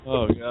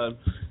Oh, God.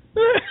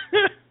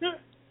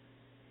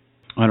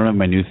 I don't have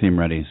my new theme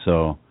ready,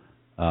 so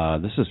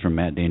this is from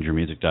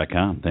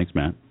MattDangerMusic.com. Thanks,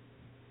 Matt.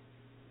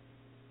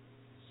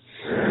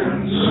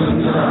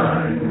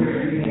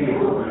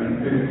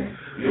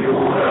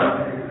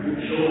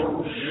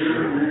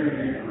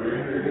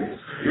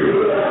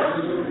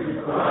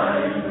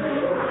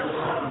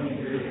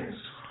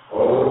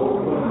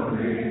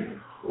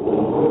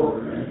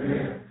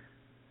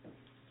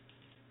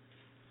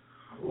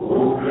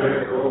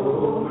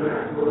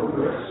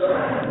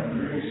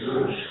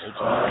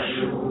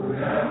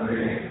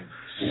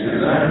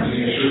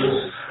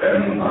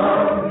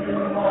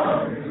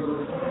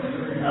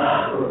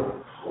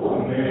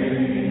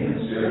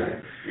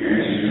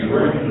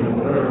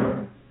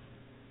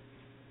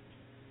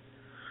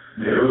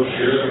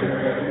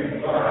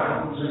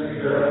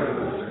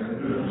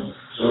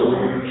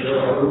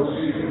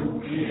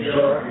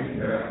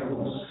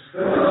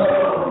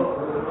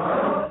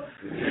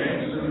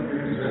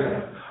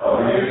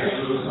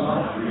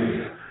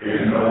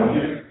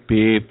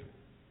 Beep.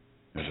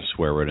 There's a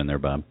swear word in there,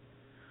 Bob.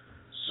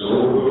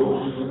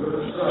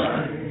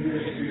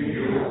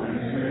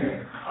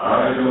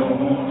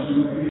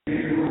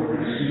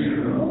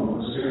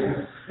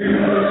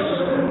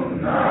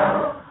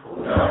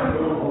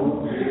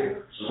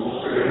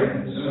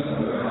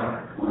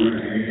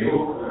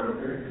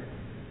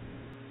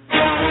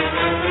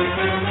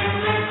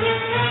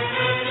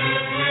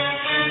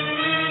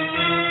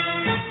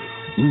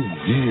 This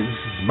is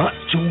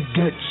Macho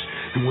Getz,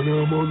 and when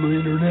I'm on the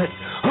internet,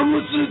 I'm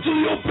listening to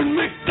the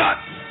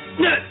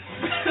openmic.net.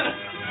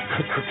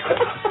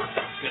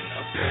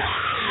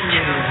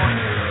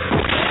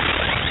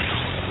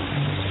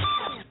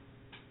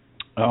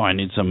 Oh, I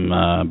need some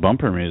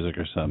bumper music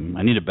or something.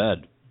 I need a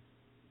bed.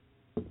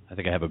 I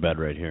think I have a bed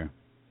right here.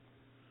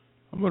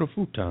 How about a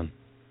futon?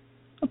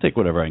 I'll take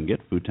whatever I can get.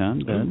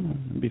 Futon, bed.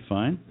 That'd be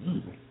fine.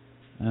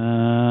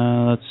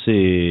 Let's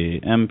see.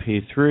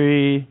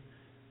 MP3.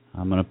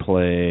 I'm going to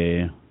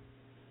play...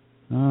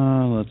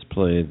 let's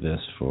play this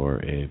for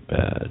a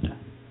bed.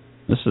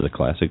 This is a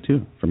classic,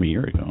 too, from a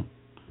year ago.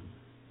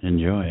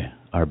 Enjoy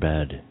our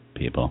bed,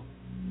 people.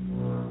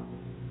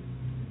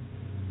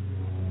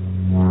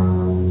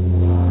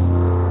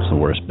 It's the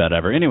worst bed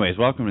ever. Anyways,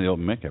 welcome to the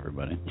Open Mic,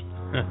 everybody.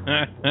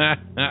 I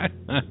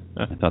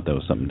thought that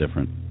was something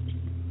different.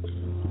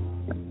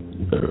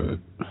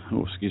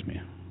 Oh, excuse me.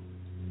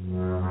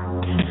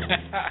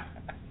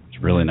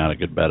 It's really not a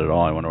good bed at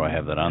all. I wonder why I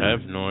have that on there. I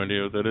have no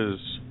idea what that is.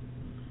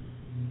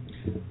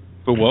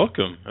 But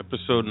welcome,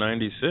 episode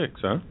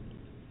 96, huh?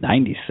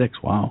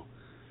 96, wow.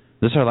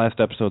 This is our last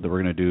episode that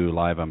we're going to do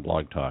live on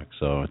Blog Talk,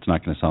 so it's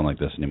not going to sound like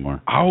this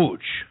anymore.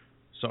 Ouch.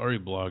 Sorry,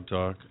 Blog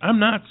Talk. I'm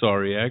not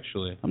sorry,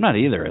 actually. I'm not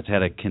either. It's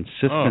had a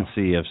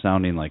consistency of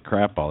sounding like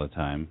crap all the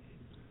time.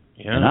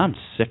 Yeah. And I'm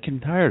sick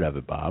and tired of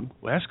it, Bob.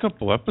 Last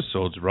couple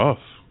episodes,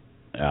 rough.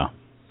 Yeah.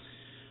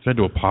 I had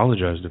to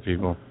apologize to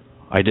people.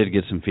 I did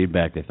get some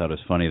feedback. They thought it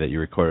was funny that you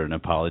recorded an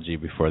apology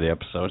before the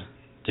episode.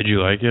 Did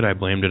you like it? I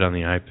blamed it on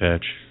the eye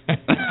patch.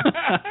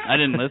 I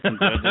didn't listen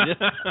to it, did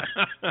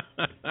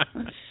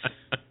you?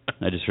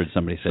 I just heard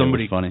somebody say it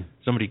was funny.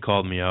 Somebody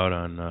called me out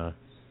on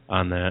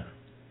that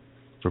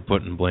for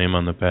putting blame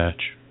on the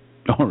patch.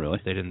 Oh, really?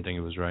 They didn't think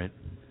it was right.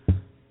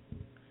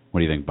 What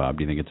do you think, Bob?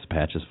 Do you think it's the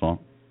patch's fault?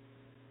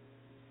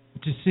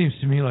 It just seems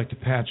to me like the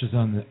patch is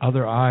on the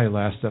other eye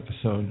last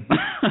episode.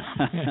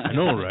 I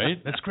know,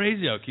 right? That's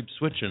crazy how it keeps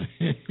switching.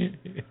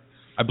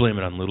 I blame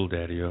it on Little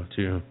Daddy-O,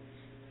 too.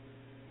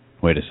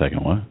 Wait a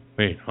second, what?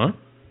 Wait, huh?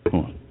 Come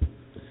on.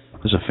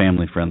 This is a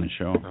family-friendly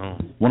show. Oh.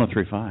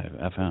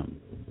 103.5 FM.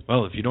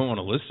 Well, if you don't want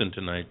to listen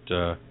tonight,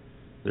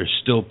 there's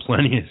still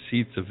plenty of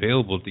seats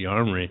available at the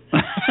Armory.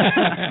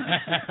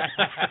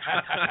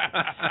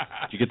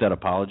 Did you get that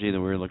apology that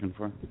we were looking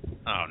for?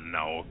 Oh,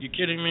 no. You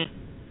kidding me?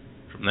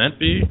 From that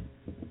B?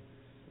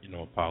 You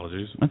know,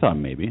 apologies. I thought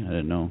maybe. I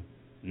didn't know.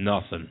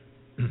 Nothing.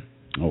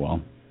 Oh,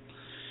 well.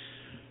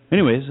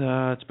 Anyways,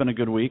 it's been a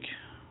good week.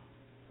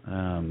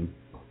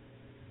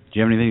 Do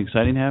you have anything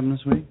exciting happen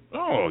this week?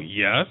 Oh,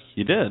 yes.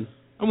 You did?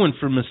 I went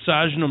for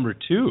massage number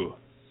 2.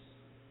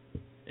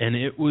 And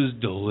it was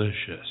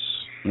delicious.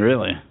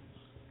 Really?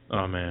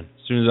 Oh, man.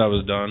 As soon as I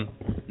was done,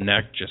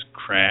 neck just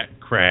crack.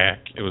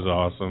 It was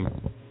awesome.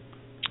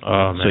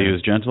 Oh, man. So he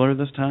was gentler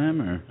this time,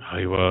 or? Oh,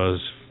 he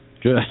was.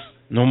 Good.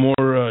 No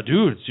more,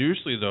 dude,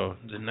 seriously, though.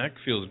 The neck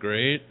feels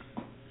great.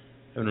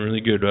 Having a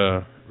really good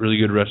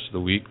rest of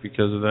the week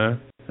because of that.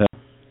 Yeah.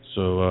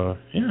 So,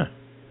 yeah.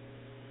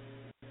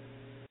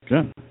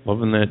 Good.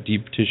 Loving that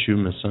deep tissue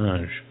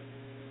massage.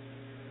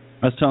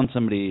 I was telling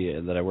somebody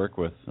that I work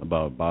with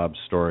about Bob's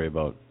story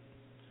about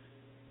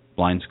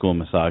blind school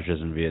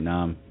massages in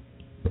Vietnam.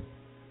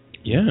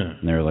 Yeah.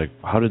 And they were like,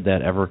 how did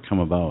that ever come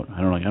about?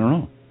 I don't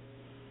know.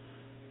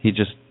 He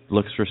just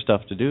looks for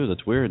stuff to do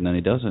that's weird, and then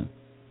he does it.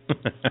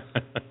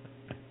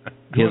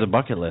 He has a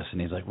bucket list,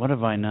 and he's like, what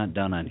have I not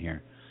done on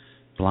here?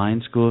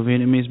 Blind school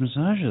Vietnamese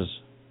massages.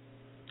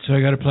 So I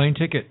got a plane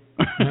ticket.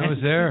 I was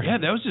there. Yeah,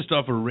 that was just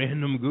off a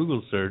random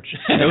Google search.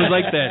 It was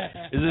like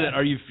that. Is it?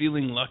 Are you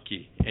feeling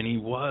lucky? And he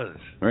was.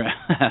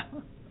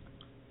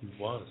 He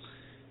was.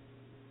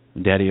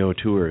 Daddy-O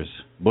Tours.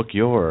 Book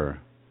your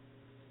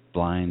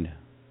blind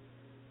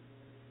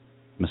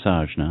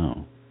massage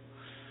now.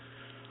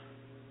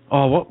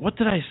 Oh, what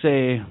did I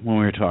say when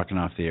we were talking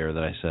off the air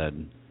that I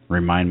said,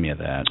 remind me of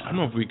that? I don't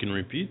know if we can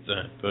repeat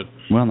that, but...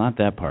 Well, not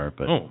that part,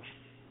 but... Oh.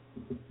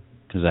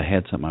 Because I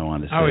had something I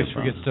wanted to say. I always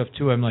forget stuff,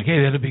 too. I'm like,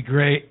 hey, that'd be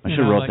great. I should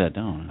have wrote that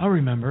down. I'll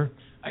remember.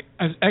 I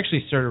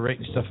actually started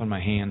writing stuff on my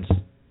hands.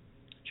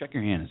 Check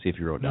your hand and see if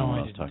you wrote down what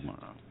I was talking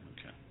about.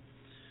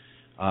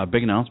 Okay.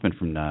 Big announcement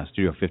from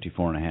Studio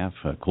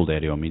 54.5, Cool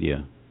Daddy-O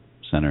Media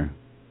Center.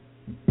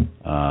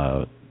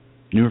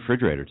 New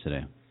refrigerator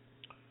today.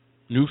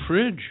 New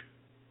fridge.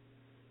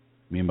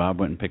 Me and Bob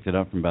went and picked it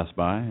up from Best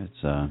Buy.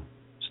 It's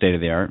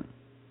state-of-the-art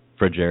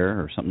fridge air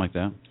or something like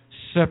that.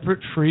 Separate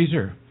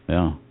freezer.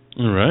 Yeah.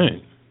 All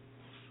right.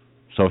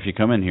 So if you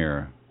come in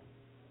here,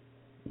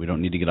 we don't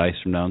need to get ice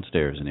from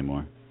downstairs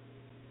anymore.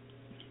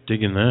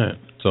 Digging that.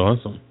 It's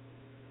awesome.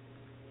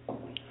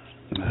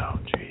 Oh,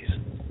 jeez.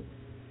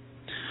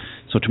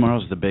 So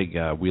tomorrow's the big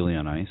wheelie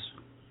on ice.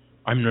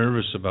 I'm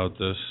nervous about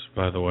this,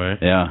 by the way.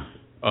 Yeah.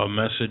 A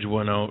message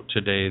went out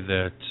today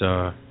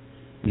that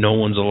no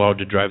one's allowed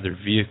to drive their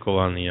vehicle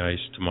on the ice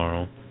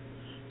tomorrow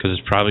because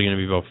it's probably going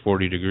to be about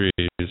 40 degrees.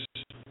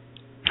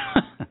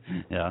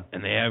 Yeah.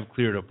 And they have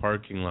cleared a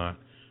parking lot.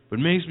 But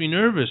it makes me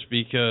nervous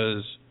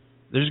because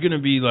there's going to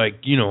be,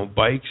 like, you know,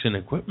 bikes and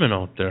equipment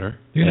out there.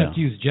 You're going to have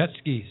to use jet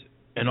skis.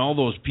 And all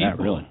those people.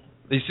 Yeah, really.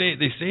 They say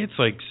it's,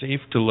 like, safe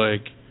to,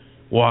 like,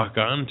 walk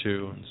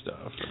onto and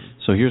stuff.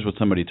 So here's what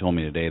somebody told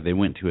me today. They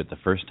went to it the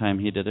first time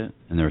he did it,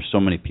 and there were so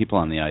many people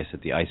on the ice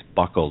that the ice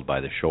buckled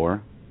by the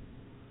shore.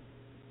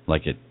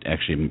 Like it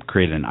actually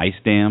created an ice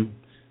dam,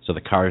 so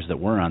the cars that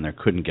were on there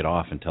couldn't get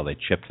off until they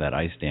chipped that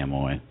ice dam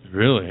away.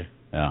 Really?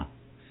 Yeah.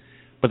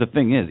 But the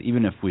thing is,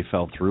 even if we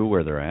fell through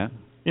where they're at,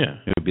 yeah,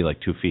 it would be like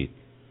 2 feet.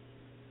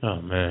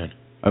 Oh, man.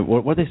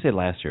 What did they say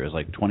last year? It was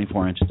like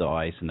 24 inches of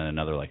ice and then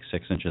another like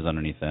 6 inches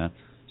underneath that.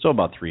 So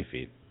about 3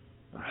 feet.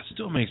 That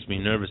still makes me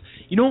nervous.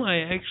 You know,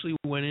 I actually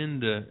went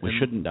into... We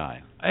shouldn't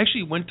die. I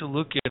actually went to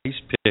look at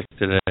Ice Pick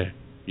today.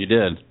 You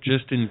did?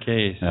 Just in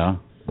case. Yeah.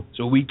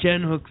 So we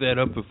can hook that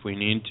up if we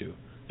need to.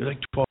 They're like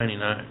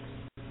 $12.99.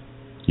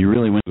 You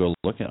really went to go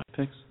look at Ice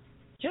Picks?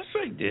 Yes,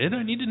 I did.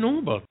 I need to know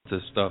about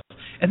this stuff.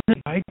 And the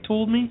guy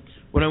told me,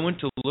 when I went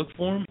to look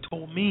for him, he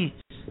told me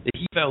that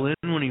he fell in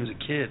when he was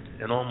a kid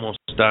and almost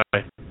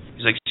died.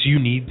 He's like, so you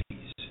need these.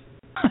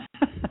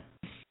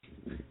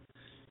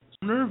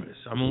 I'm nervous.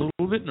 I'm a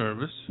little bit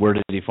nervous. Where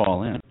did he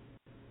fall in?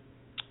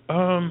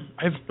 I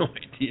have no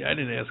idea. I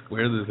didn't ask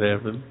where this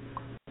happened.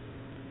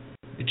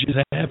 It just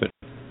happened.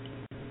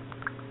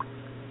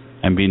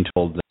 I'm being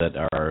told that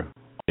our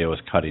audio is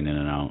cutting in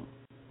and out.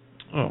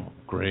 Oh,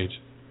 great.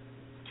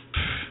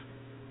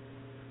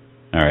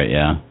 All right,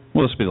 yeah.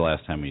 Well, this will be the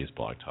last time we use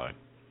Blog Talk.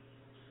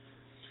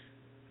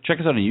 Check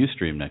us out on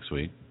Ustream next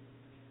week.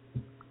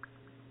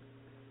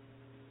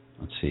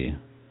 Let's see.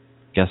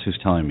 Guess who's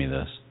telling me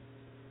this?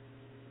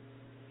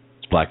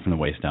 It's Black from the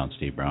Waist Down,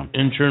 Steve Brown.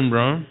 Intern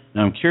Brown?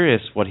 Now, I'm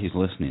curious what he's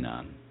listening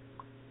on.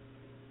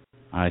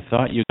 I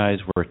thought you guys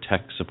were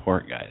tech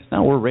support guys.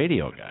 No, we're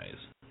radio guys.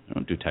 We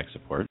don't do tech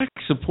support. Tech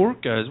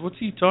support guys? What's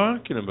he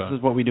talking about? This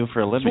is what we do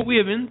for a living. That's what we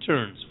have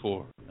interns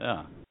for.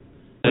 Yeah.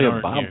 What do we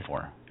have Bob here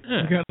for?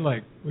 Yeah.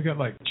 We got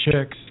like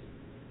chicks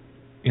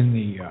in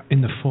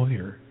the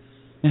foyer.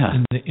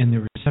 Yeah. In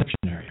the reception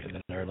area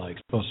that are like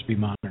supposed to be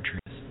monitoring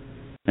us.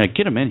 Yeah,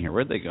 get them in here.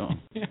 Where'd they go?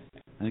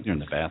 I think they're in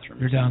the bathroom.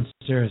 They're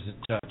downstairs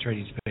at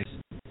Trading Space.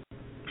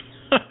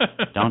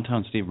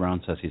 Downtown Steve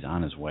Brown says he's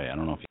on his way. I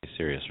don't know if he's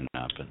serious or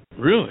not, but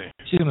really,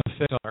 she's gonna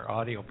fix our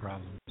audio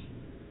problems.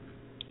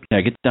 Yeah,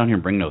 get down here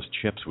and bring those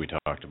chips we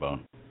talked about.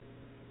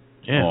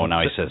 Yeah. Oh,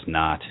 now he says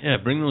not. Yeah,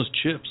 bring those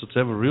chips. Let's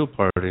have a real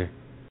party.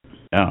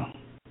 Yeah.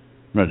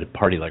 I'm ready to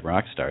party like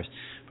rock stars.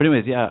 But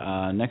anyways,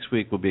 yeah, next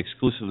week will be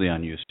exclusively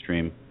on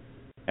Ustream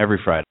every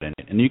Friday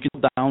night. And you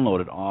can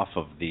download it off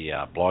of the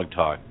Blog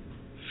Talk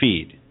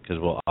feed because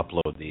we'll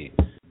upload the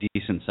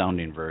decent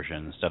sounding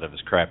version instead of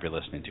this crap you're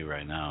listening to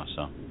right now.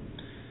 So,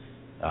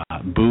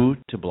 boo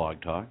to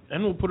Blog Talk.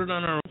 And we'll put it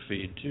on our own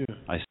feed, too.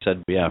 I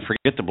said, yeah,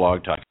 forget the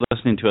Blog Talk. If you're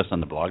listening to us on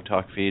the Blog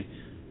Talk feed,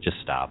 just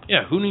stop.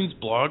 Yeah, who needs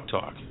Blog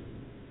Talk?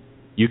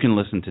 You can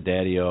listen to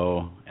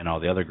Daddy-O and all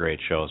the other great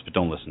shows, but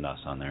don't listen to us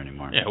on there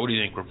anymore. Yeah, what do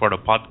you think? We're part of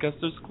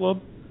Podcasters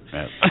Club?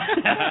 Right.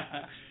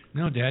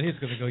 No, Daddy's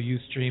going to go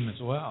Ustream as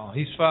well.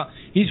 He's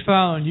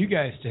following you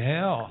guys to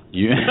hell.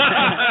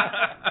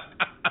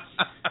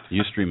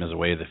 Ustream is a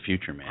way of the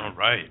future, man. All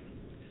right.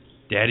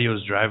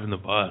 Daddy-O's driving the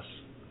bus.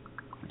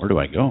 Where do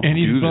I go? And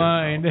he's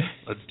blind.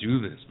 Let's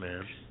do this,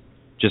 man.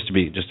 Just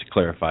to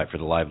clarify for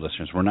the live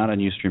listeners, we're not on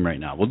Ustream right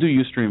now. We'll do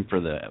Ustream for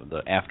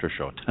the after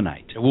show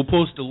tonight. And we'll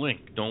post a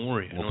link. Don't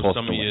worry. I know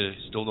some of you link.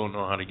 still don't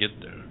know how to get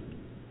there.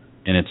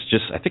 And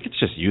I think it's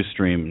just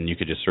Ustream, and you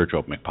could just search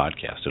Open Mic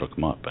Podcast. It'll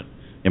come up. But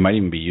it might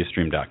even be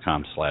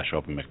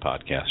ustream.com/Open Mic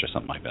Podcast or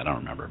something like that. I don't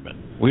remember. But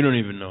we don't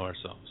even know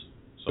ourselves.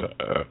 So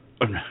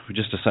we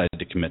just decided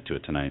to commit to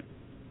it tonight.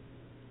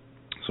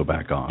 So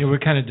back off. Yeah, we're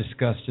kind of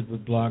disgusted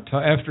with Blog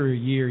Talk. After a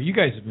year, you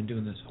guys have been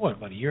doing this,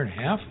 about a year and a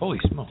half? Holy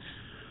smokes.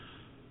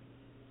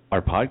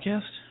 Our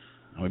podcast?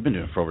 Oh, we've been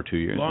doing it for over 2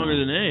 years. Longer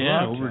than that,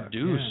 yeah.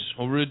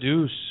 Over a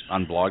deuce.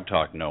 On Blog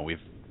Talk, no. What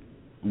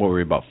were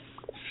we, about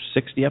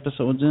 60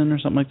 episodes in or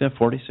something like that?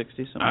 40,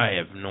 60, something? I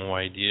have no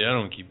idea. I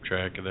don't keep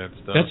track of that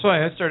stuff. That's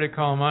why I started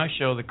calling my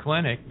show The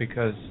Clinic,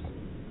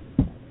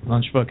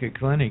 Lunch Bucket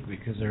Clinic,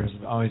 because there's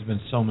always been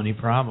so many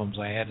problems.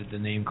 I added the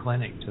name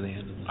Clinic to the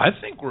end of it. I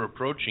think we're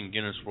approaching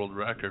Guinness World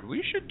Record.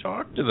 We should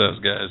talk to those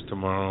guys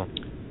tomorrow.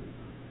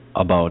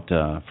 About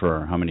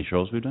for how many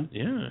shows we've done?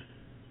 Yeah.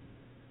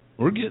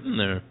 We're getting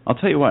there. I'll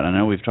tell you what, I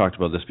know we've talked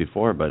about this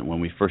before, but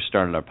when we first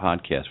started our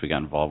podcast, we got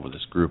involved with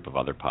this group of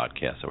other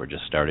podcasts that were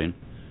just starting,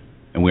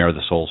 and we are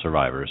the sole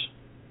survivors.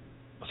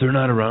 They're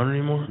not around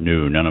anymore?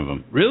 No, none of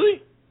them.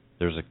 Really?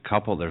 There's a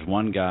couple. There's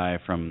one guy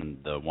from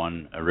the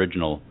one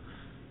original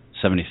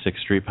 76th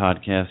Street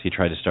podcast. He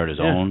tried to start his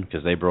own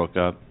because they broke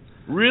up.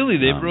 Really?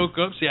 They broke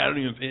up? See, I don't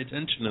even pay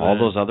attention to all that.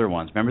 Those other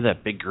ones. Remember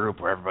that big group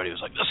where everybody was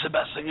like, this is the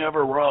best thing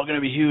ever. We're all going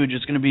to be huge.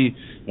 It's going to be...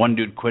 One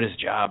dude quit his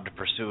job to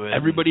pursue it.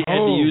 Everybody had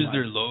to use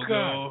their logo.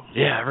 God.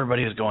 Yeah,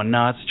 everybody was going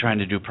nuts trying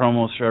to do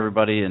promos for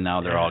everybody, and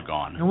now they're all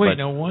gone. And wait,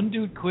 now one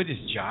dude quit his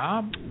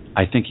job?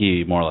 I think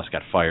he more or less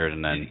got fired,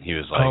 and then he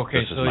was like,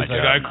 okay, this so is my he's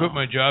job like, I now. quit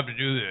my job to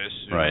do this.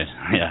 Right,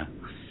 yeah.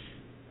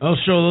 I'll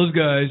show those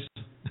guys.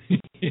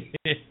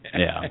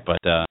 Yeah, but...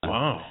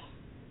 wow.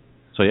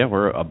 So, yeah,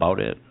 we're about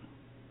it.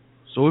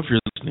 So if you're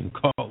listening,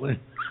 call in.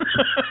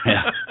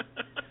 Yeah.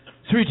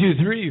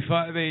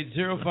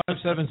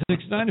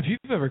 323-580-5769. If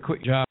you've ever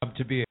quit your job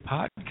to be a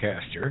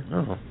podcaster.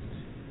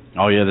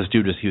 Oh, yeah, this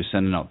dude he was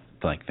sending out,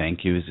 like,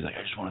 thank yous. He's like,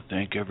 I just want to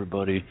thank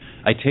everybody.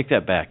 I take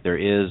that back. There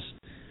is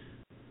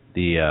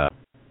the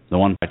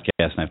one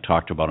podcast, and I've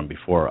talked about him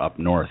before, up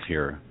north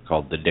here,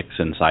 called the Dix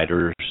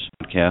Insiders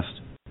podcast.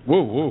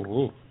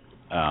 Whoa.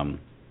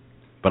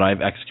 But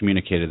I've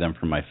excommunicated them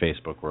from my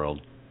Facebook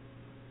world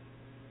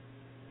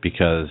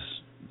because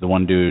the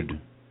one dude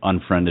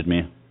unfriended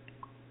me.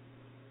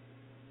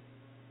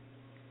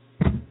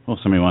 Well,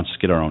 somebody wants to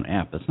get our own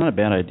app. That's not a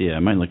bad idea. I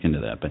might look into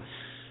that. But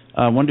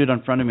one dude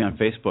unfriended me on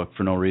Facebook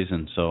for no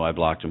reason, so I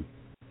blocked him.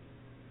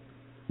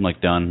 I'm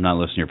like, done. Not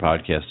listening to your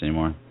podcast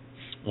anymore.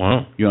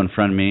 Wow. You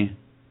unfriend me,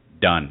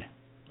 done.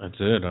 That's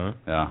it, huh?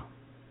 Yeah.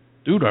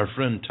 Dude, our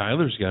friend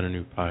Tyler's got a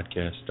new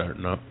podcast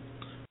starting up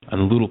on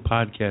a little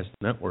podcast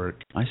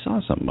network. I saw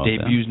something about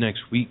that. Debuts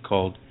next week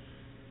called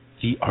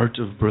The Art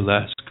of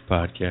Burlesque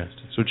podcast.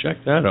 So check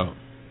that out.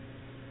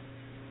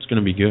 It's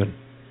going to be good.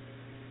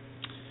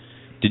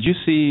 Did you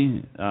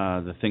see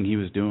the thing he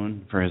was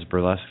doing for his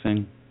burlesque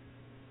thing?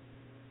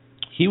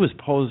 He was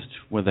posed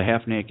with a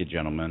half-naked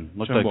gentleman.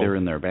 Looked like they were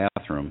in their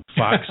bathroom.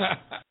 Fox.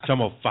 Talking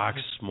about Fox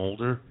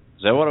Smolder.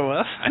 Is that what it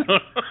was? I don't know.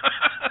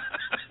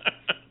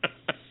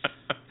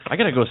 I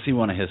got to go see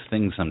one of his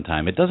things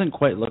sometime. It doesn't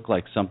quite look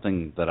like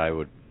something that I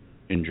would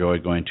enjoy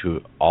going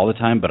to all the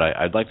time, but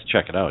I'd like to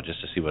check it out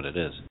just to see what it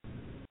is.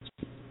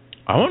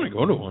 I want to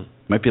go to one.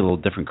 Might be a little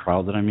different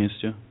crowd than I'm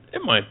used to.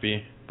 It might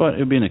be. But it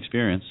would be an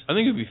experience. I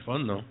think it would be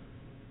fun, though.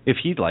 If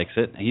he likes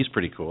it, he's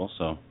pretty cool,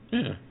 so.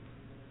 Yeah.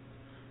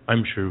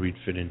 I'm sure we'd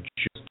fit in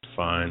just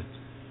fine.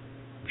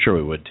 I'm sure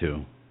we would,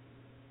 too.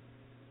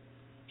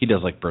 He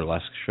does, like,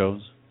 burlesque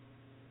shows.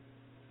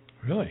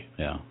 Really?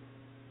 Yeah.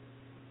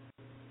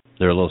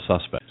 They're a little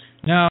suspect.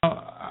 Now,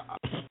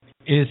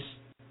 is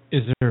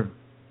there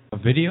a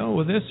video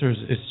with this, or is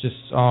it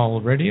just all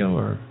radio,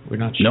 or we're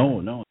not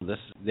sure? No.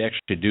 They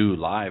actually do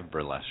live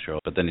burlesque show,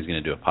 but then he's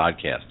going to do a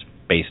podcast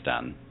based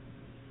on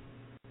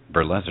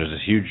burlesque. There's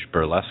this huge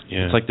burlesque.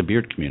 Yeah. It's like the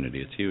beard community.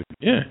 It's huge.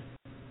 Yeah.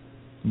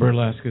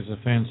 Burlesque is a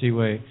fancy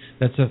way.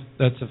 That's a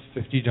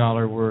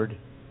 $50 word,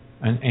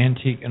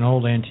 an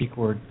old antique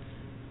word,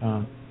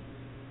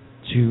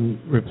 to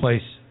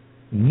replace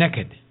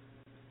naked.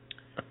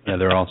 Yeah,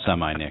 they're all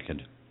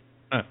semi-naked.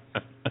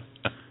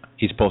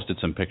 He's posted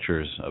some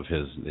pictures of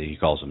his. He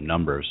calls them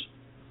numbers,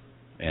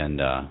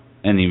 and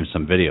even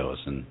some videos.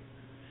 And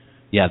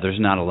yeah, there's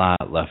not a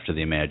lot left to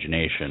the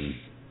imagination.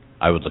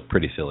 I would look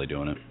pretty silly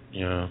doing it.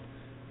 Yeah.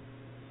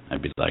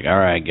 I'd be like, all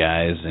right,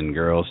 guys and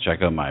girls,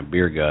 check out my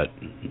beer gut.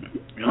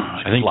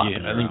 I think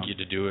you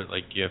to do it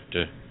like you have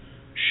to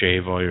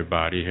shave all your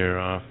body hair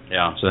off.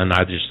 Yeah. So then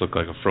I just look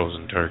like a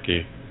frozen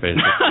turkey,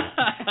 basically,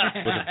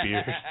 with a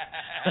beard.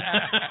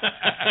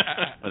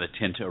 With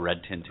a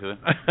red tint to it.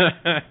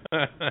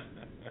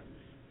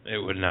 It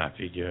would not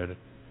be good.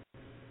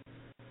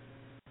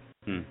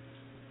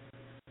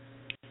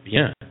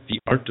 Yeah, the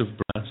Art of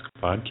Burlesque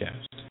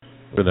podcast.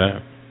 For that.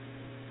 What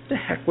the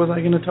heck was I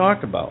going to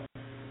talk about?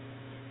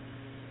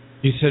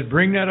 He said,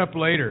 bring that up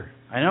later.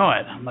 I know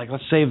it. I'm like,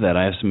 let's save that.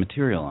 I have some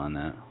material on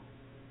that.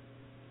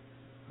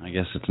 I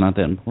guess it's not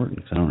that important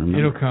because I don't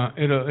remember.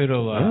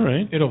 All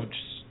right. It'll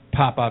just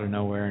pop out of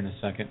nowhere in a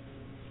second.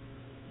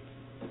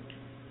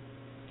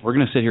 We're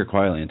going to sit here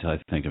quietly until I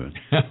think of it.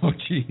 Oh,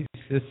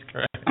 Jesus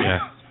Christ.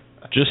 Yeah.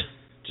 Just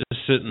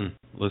sit and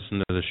listen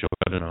to the show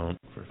cut it out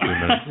for a few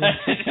minutes.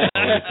 What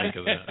do you think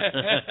of that?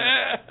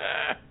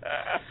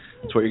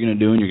 That's what you're going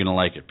to do, and you're going to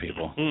like it,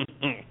 people.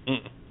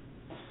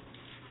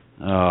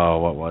 Oh,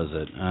 what was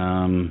it?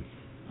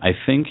 I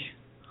think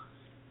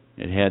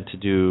it had to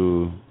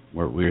do...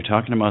 We were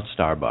talking about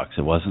Starbucks.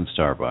 It wasn't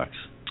Starbucks.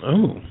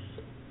 Oh.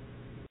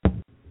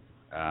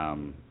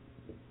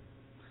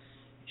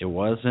 It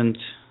wasn't...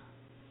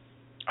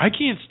 I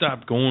can't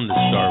stop going to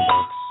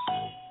Starbucks.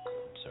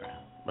 Sorry.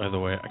 By the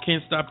way, I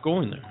can't stop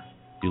going there.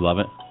 You love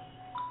it?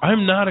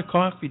 I'm not a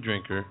coffee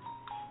drinker,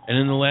 and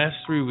in the last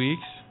 3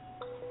 weeks,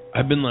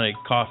 I've been like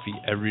coffee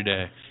every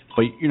day.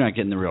 But you're not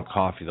getting the real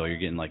coffee, though. You're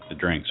getting, like, the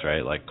drinks,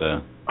 right? Like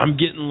the... I'm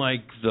getting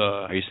like the...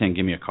 Are you saying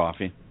give me a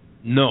coffee?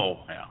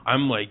 No. Yeah.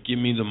 I'm like, give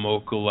me the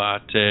mocha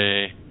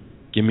latte,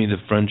 give me the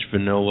French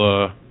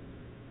vanilla,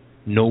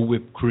 no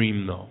whipped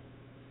cream, though.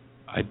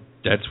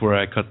 That's where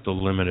I cut the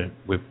limit at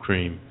whipped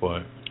cream,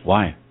 but...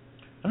 Why?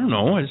 I don't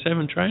know. I just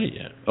haven't tried it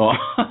yet. Oh.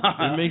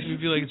 It makes me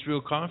feel like it's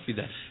real coffee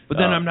then. But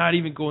then I'm not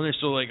even going there,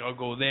 so like I'll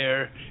go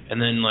there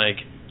and then like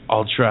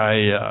I'll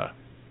try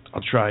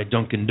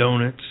Dunkin'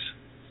 Donuts.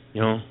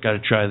 You know, got to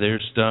try their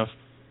stuff.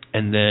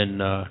 And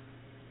then I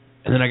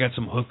got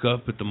some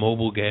hookup at the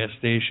mobile gas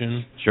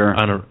station. Sure.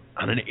 On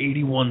an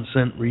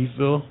 81-cent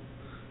refill.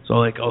 So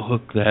like I'll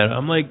hook that.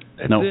 I'm like,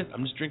 that's it.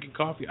 I'm just drinking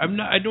coffee.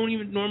 I don't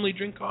even normally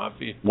drink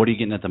coffee. What are you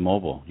getting at the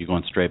mobile? You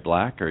going straight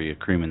black or are you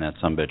creaming that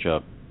sumbitch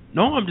up?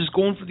 No, I'm just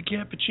going for the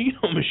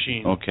cappuccino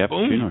machine. Oh,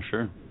 cappuccino, Boom.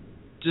 sure.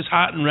 Just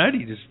hot and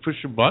ready. Just push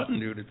a button,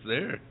 dude. It's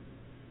there.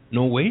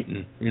 No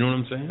waiting. You know what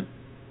I'm saying?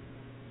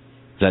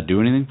 Does that do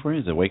anything for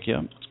you? Does it wake you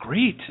up? It's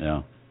great.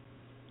 Yeah.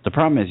 The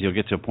problem is you'll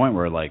get to a point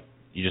where like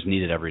you just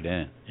need it every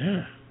day.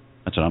 Yeah.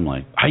 That's what I'm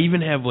like. I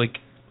even have like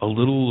a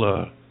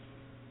little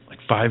like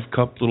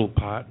 5-cup little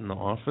pot in the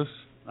office.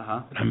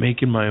 Uh-huh. And I'm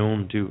making my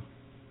own too.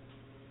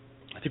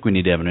 I think we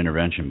need to have an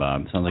intervention,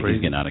 Bob. Sounds like Crazy.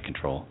 he's getting out of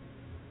control.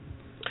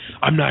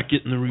 I'm not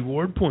getting the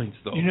reward points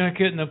though. You're not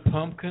getting a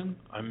pumpkin?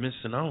 I'm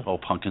missing out. Oh,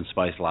 pumpkin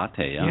spice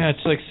latte, yeah. Yeah,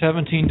 it's like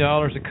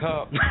 $17 a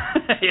cup.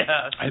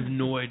 Yeah. I have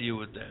no idea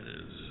what that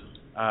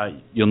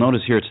is. You'll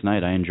notice here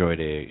tonight I enjoyed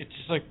a It's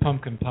just like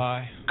pumpkin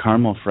pie.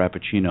 caramel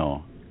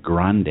frappuccino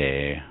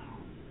grande.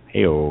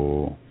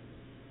 Hey-o.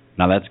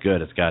 Now that's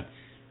good. It's got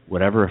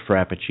whatever a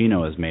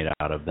frappuccino is made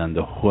out of, then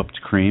the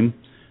whipped cream,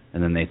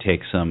 and then they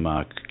take some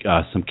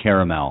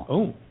caramel.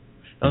 Oh.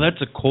 Now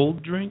that's a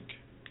cold drink?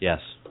 Yes.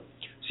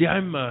 See,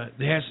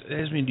 they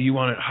asked me, do you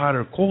want it hot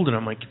or cold? And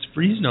I'm like, it's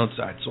freezing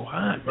outside, so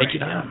hot. Make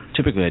it hot.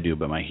 Typically I do,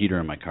 but my heater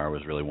in my car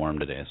was really warm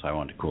today, so I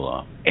wanted to cool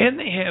off. And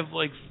they have,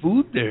 like,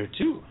 food there,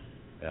 too.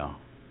 Yeah.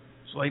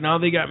 So, like, now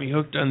they got me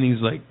hooked on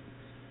these, like,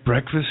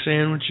 breakfast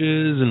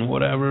sandwiches and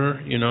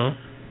whatever, you know.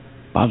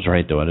 Bob's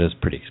right, though. It is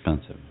pretty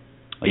expensive.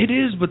 It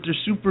is, but they're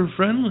super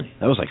friendly.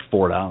 That was like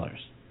 $4.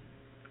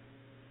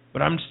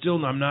 But I'm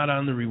not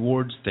on the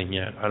rewards thing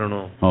yet. I don't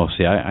know. Oh,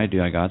 see, I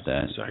do. I got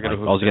that. So I gotta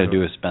hook all you got to that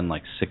do up. is spend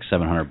like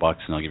 $600-700 and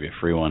they'll give you a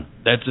free one.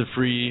 That's a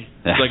free.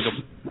 It's like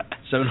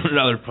a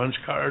 $700 punch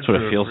card. That's what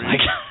for it a feels free.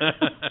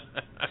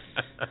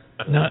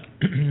 like.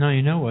 No,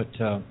 you know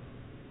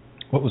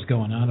what was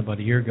going on about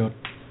a year ago?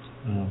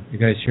 You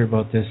guys hear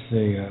about this?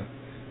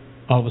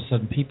 All of a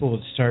sudden, people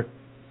would start.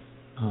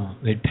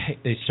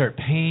 They'd start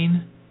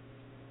paying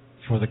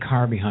for the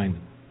car behind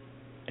them.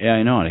 Yeah,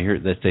 I know. I hear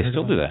that they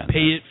still do that.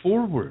 Pay it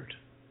forward.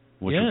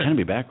 Which would kind of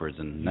be backwards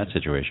in that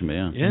situation, but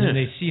yeah. And then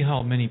they see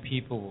how many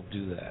people will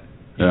do that.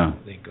 Yeah.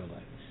 They go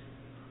like,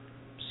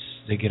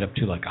 they get up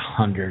to like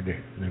 100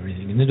 and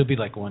everything, and then there'll be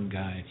like one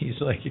guy, and he's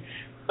like,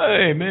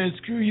 "Hey man,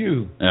 screw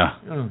you." Yeah.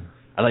 Oh.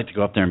 I'd like to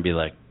go up there and be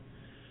like,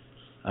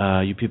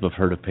 "You people have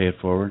heard of Pay It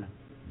Forward?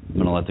 I'm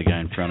gonna let the guy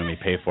in front of me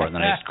pay for it, and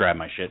then I just grab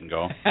my shit and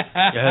go."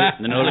 Yeah.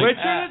 And then they're like,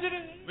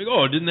 Like,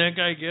 oh, didn't that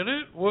guy get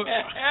it? What?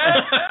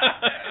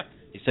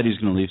 he said he was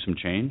gonna leave some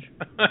change.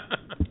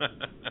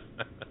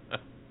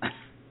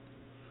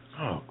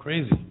 Oh,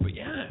 crazy. But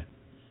yeah,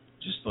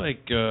 just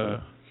like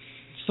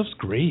stuff's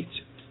great.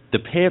 The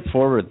Pay It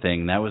Forward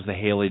thing, that was the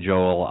Haley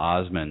Joel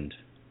Osment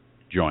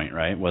joint,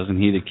 right? Wasn't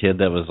he the kid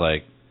that was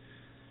like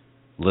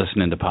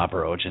listening to Papa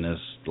Roach in his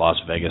Las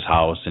Vegas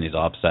house and he's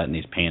all upset and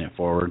he's paying it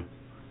forward?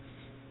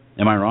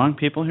 Am I wrong,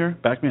 people here?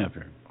 Back me up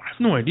here. I have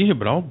no idea,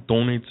 but I'll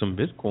donate some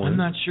Bitcoin. I'm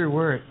not sure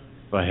where it.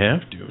 If I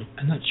have to.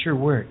 I'm not sure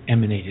where it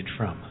emanated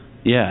from.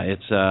 Yeah,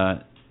 it's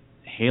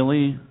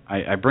Haley.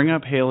 I bring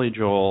up Haley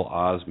Joel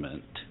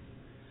Osment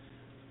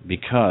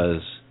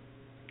because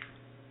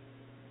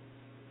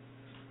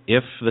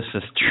if this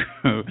is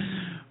true,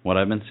 what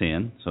I've been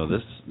seeing. So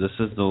this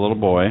is the little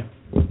boy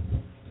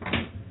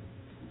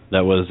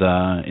that was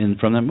in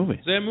from that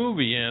movie. That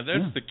movie, yeah,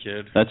 that's the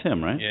kid. That's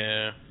him, right?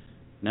 Yeah.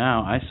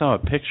 Now I saw a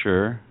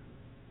picture.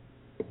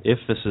 If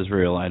this is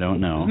real, I don't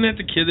know. Isn't that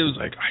the kid that was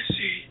like, I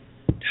see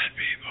dead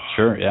people?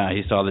 Sure, yeah,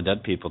 he saw the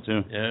dead people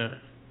too. Yeah.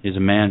 He's a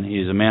man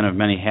of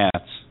many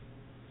hats.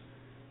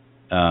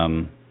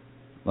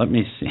 Let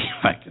me see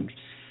if I can.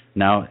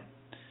 Now,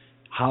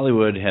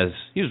 Hollywood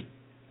he was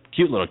a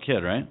cute little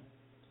kid, right?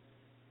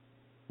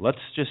 Let's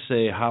just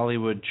say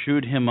Hollywood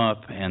chewed him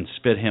up and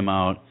spit him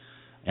out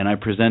And I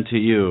present to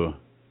you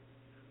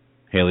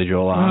Haley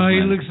Joel Oh,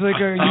 Osment. he looks like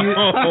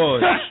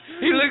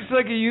he looks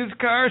like a used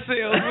car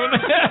salesman.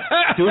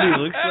 Dude, he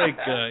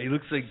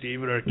looks like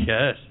David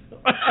Arquette. Oh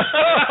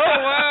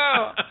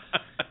wow!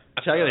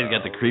 Check it out, he's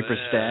got the creeper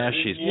stash.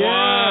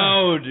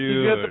 Wow,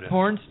 dude. He's got the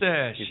porn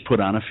stash. He's put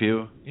on a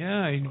few.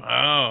 Yeah.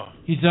 Wow.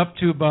 He's up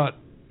to about.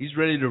 He's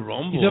ready to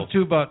rumble. He's up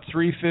to about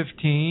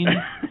 315.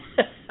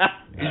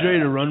 He's ready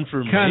to run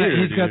for Kinda,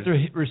 mayor. he's got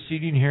the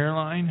receding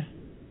hairline.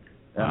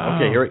 Wow.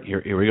 Okay,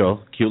 here we go.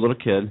 Cute little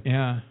kid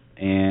Yeah.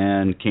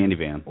 and candy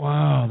van.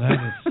 Wow,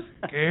 that is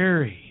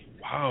scary.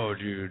 Wow,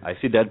 dude. I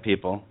see dead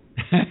people.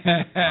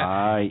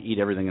 I eat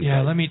everything inside.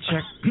 Yeah, let me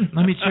check.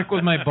 Let me check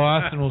with my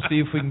boss, and we'll see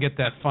if we can get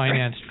that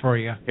financed for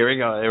you. Here we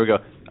go.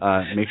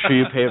 Make sure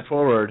you pay it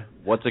forward.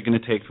 What's it going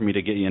to take for me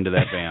to get you into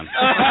that van?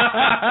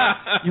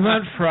 You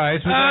want fries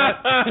with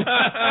that?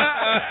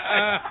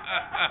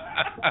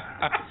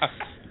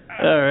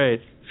 All right.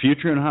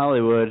 Future in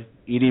Hollywood.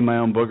 Eating my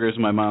own boogers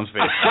in my mom's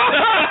face.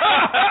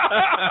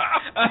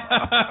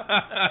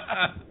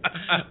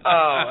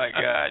 Oh my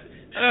God.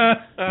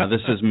 Now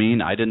this is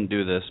mean. I didn't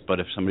do this, but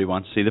if somebody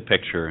wants to see the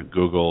picture,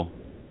 Google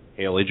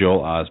Haley Joel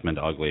Osment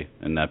ugly,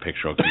 and that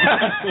picture will come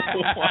up.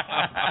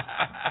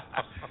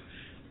 Wow.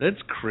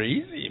 That's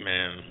crazy,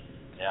 man.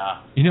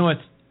 Yeah. You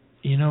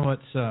know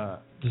what's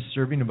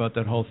disturbing about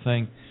that whole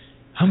thing?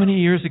 How many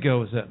years ago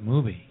was that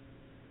movie?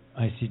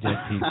 I See Dead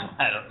People.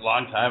 A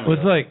long time Was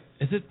ago. like,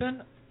 has it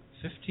been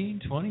 15,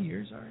 20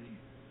 years already?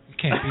 It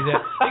can't be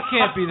that. It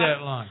can't be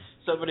that long.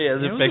 Somebody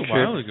has It a was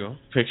picture. a while ago.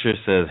 Picture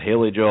says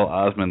Haley Joel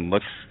Osment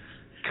looks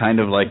kind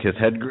of like his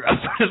head grew up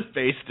and his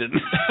face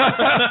didn't.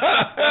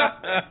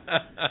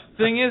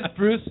 Thing is,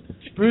 Bruce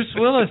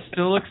Willis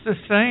still looks the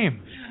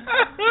same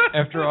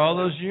after all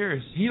those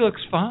years. He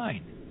looks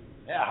fine.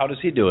 Yeah, how does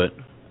he do it?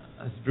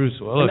 That's Bruce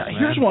Willis. And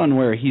here's one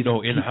where he's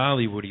in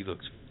Hollywood he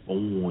looks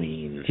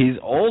fine. he's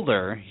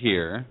older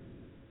here,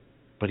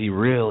 but he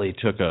really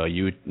took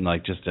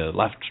just a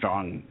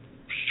strong,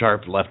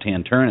 sharp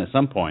left-hand turn at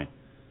some point.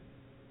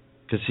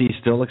 Because he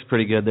still looks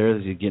pretty good there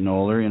as he's getting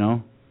older, you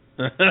know.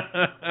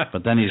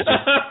 But then he's just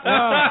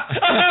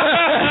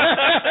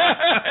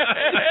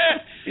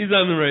he's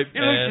on the right path. He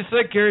looks just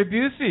like Gary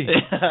Busey.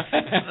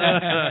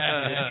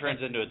 it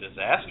turns into a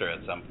disaster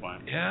at some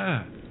point.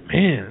 Yeah.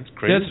 Man, that's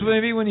crazy. That's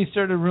maybe when he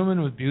started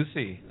rooming with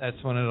Busey. That's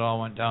when it all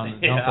went down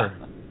the dumper.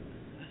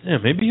 Yeah,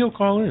 maybe he'll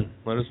call in.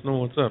 Let us know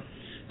what's up.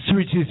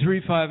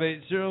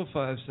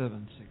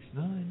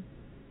 323-580-5769.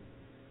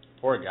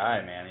 Poor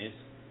guy, man.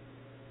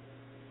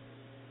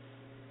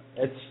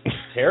 It's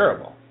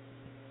terrible.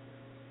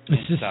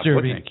 It's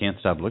disturbing. I can't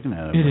stop looking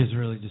at him. It is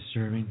really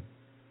disturbing.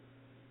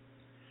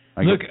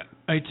 Look,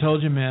 I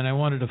told you, man, I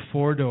wanted a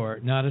 4-door,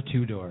 not a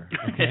 2-door.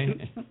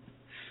 Okay.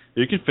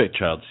 You can fit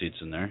child seats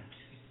in there.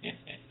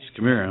 Just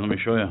come here, let me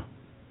show you.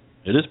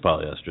 It is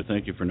polyester.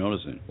 Thank you for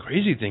noticing.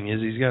 Crazy thing is,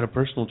 he's got a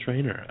personal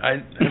trainer. I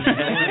have no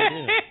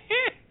idea.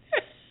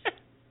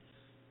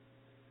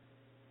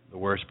 The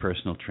worst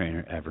personal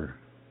trainer ever.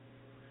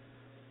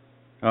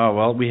 Oh,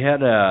 well, we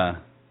had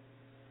a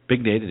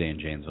big day today in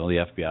Janesville.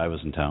 The FBI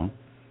was in town.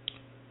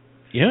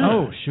 Yeah.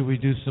 Oh, should we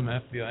do some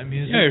FBI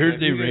music? Yeah, I heard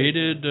they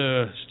raided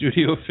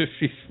Studio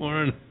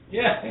 54. And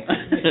Yeah.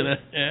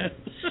 yeah.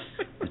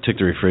 They took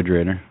the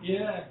refrigerator.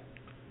 Yeah.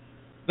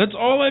 That's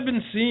all I've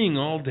been seeing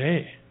all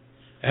day.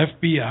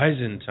 FBI's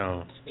in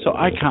town. So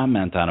I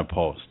comment on a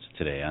post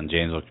today on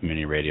Janesville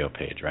Community Radio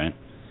page, right?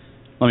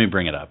 Let me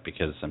bring it up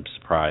because I'm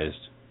surprised.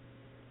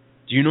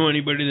 Do you know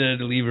anybody that had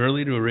to leave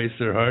early to erase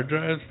their hard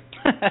drives?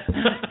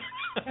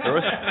 There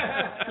was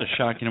a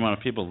shocking amount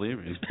of people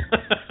leaving.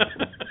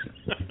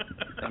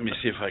 Let me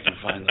see if I can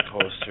find the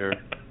post here.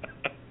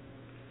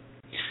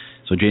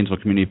 So Janesville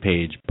Community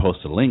page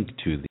posted a link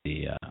to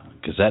the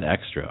Gazette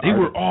Extra. They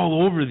were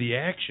all over the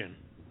action.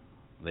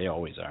 They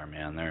always are,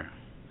 man.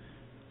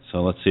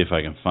 So let's see if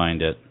I can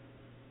find it.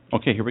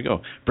 Okay, here we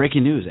go.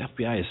 Breaking news: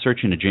 FBI is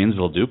searching a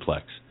Janesville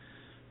duplex.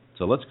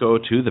 So let's go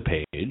to the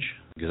page,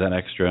 Gazette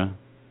Extra.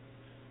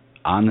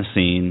 On the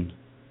scene,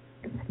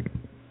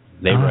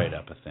 they write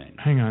up a thing.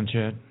 Hang on,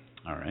 Chad.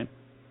 All right.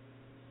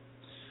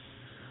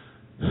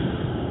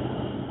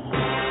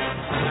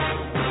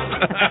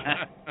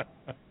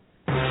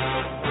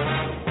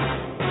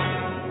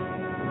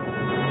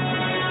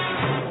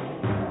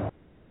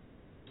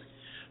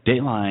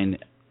 Dateline,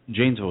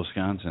 Janesville,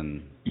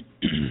 Wisconsin.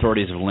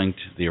 Authorities have linked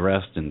the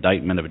arrest and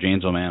indictment of a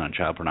Janesville man on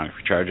child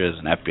pornography charges.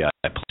 An FBI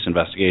police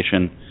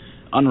investigation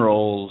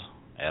unrolls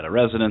at a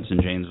residence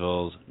in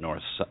Janesville's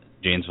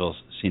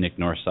scenic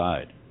north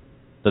side.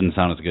 Doesn't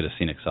sound as good as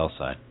scenic south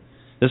side.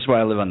 This is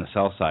why I live on the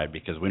south side,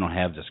 because we don't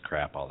have this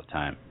crap all the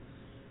time.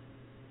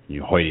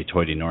 You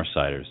hoity-toity north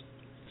siders.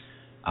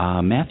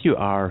 Matthew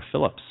R.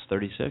 Phillips,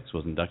 36,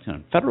 was inducted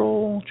on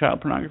federal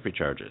child pornography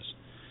charges.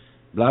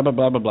 Blah, blah,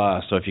 blah, blah, blah.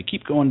 So if you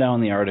keep going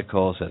down the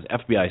article, it says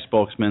FBI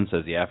spokesman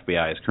says the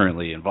FBI is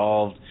currently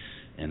involved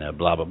in a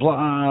blah, blah,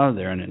 blah.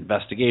 They're in an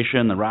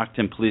investigation. The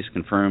Rockton police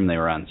confirmed they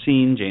were on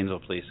scene. Janesville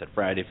police said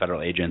Friday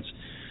federal agents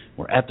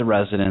were at the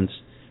residence.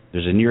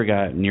 There's a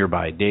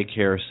nearby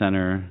daycare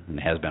center and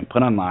it has been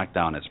put on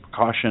lockdown as a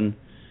precaution.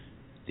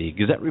 The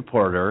Gazette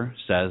reporter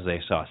says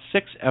they saw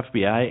 6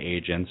 FBI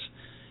agents,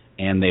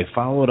 and they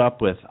followed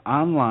up with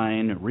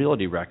online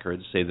realty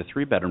records say the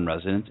 3-bedroom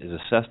residence is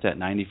assessed at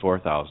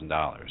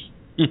 $94,000.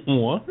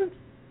 What?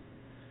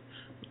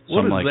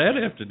 What does that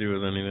have to do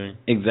with anything?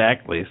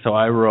 Exactly. So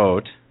I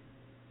wrote,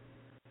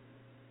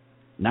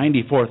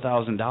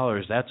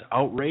 $94,000, that's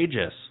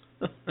outrageous.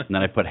 And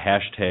then I put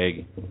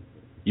hashtag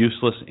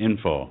useless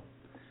info.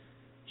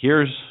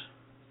 Here's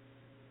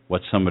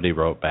what somebody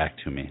wrote back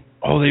to me.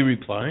 Oh, they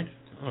replied?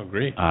 Oh,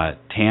 great.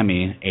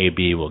 Tammy,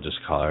 AB, we'll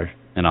just call her,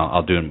 and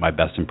I'll do my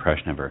best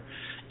impression of her.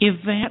 Is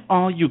that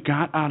all you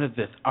got out of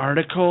this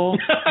article?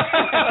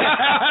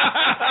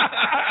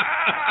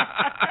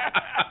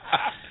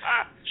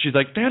 She's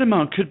like, that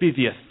amount could be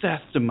the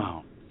assessed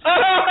amount.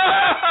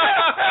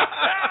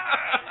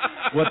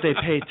 What they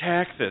pay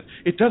taxes.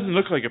 It doesn't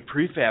look like a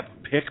prefab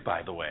pic,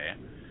 by the way.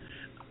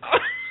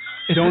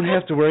 Don't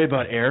have to worry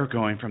about air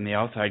going from the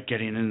outside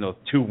getting in those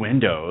 2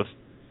 windows.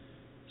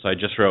 So I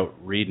just wrote,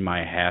 read my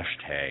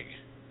hashtag.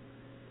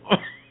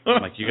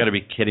 I'm like, you got to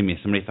be kidding me.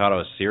 Somebody thought I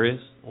was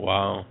serious?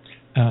 Wow.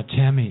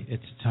 Tammy,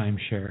 it's a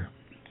timeshare.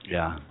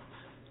 Yeah.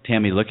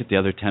 Tammy, look at the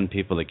other 10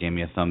 people that gave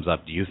me a thumbs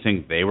up. Do you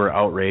think they were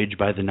outraged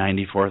by the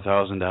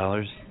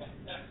 $94,000?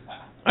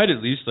 I'd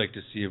at least like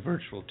to see a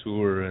virtual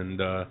tour and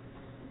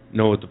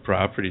know what the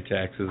property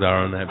taxes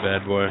are on that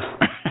bad boy.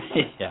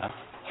 Yeah.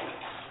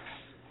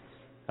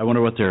 I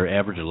wonder what their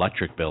average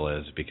electric bill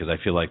is, because I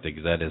feel like the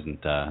Gazette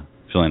isn't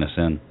filling us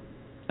in.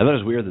 I thought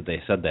it was weird that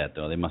they said that,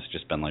 though. They must have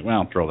just been like,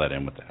 well, throw that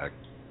in. What the heck?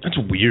 That's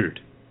weird.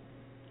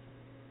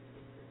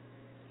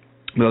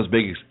 There was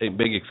big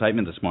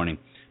excitement this morning.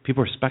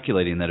 People were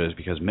speculating that it was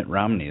because Mitt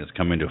Romney is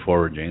coming to a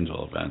Forward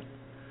Janesville event.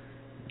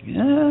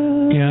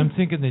 Yeah, I'm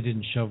thinking they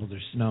didn't shovel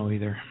their snow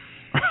either.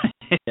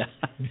 Yeah.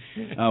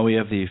 We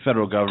have the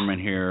federal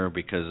government here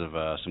because of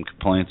some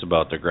complaints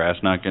about their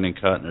grass not getting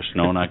cut and their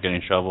snow not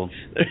getting shoveled.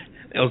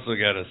 They also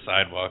got a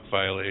sidewalk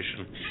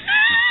violation.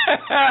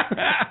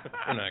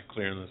 They're not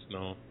clearing the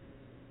snow.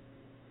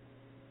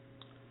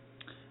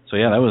 So,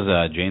 yeah, that was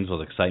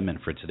Janesville's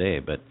excitement for today.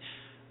 But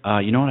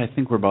you know what? I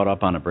think we're about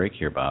up on a break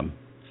here, Bob.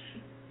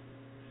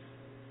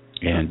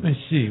 And let's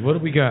see. What do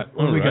we got?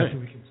 What do we got that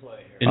we can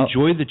play here?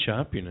 Enjoy the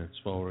choppiness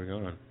while we're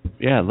gone.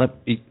 Yeah,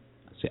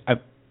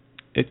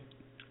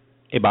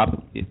 hey,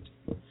 Bob.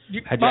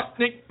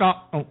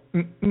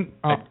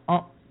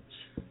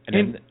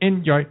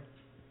 Enjoy.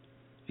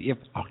 Yep.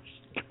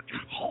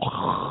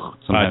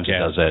 Sometimes it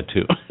does that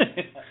too.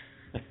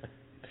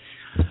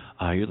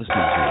 You're listening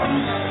to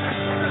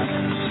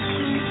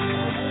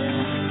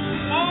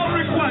All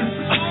requests.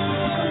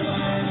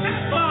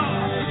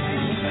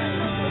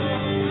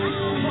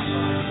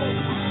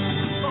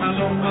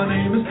 Hello, my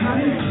name is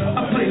Patty.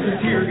 I play this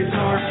here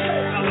guitar.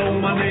 Hello,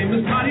 my name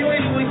is Patty. I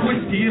drink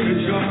whiskey in a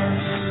jar.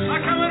 I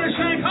come out of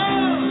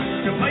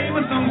Shanghai to play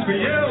my songs for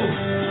you.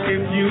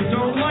 If you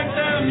don't like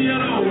them, you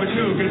know what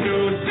you can do.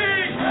 Sing!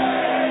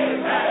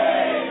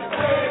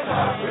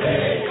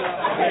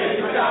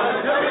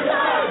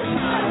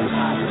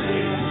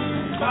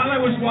 While I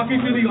was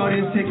walking through the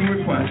audience taking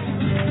requests,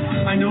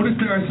 I noticed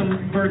there are some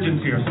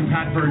virgins here, some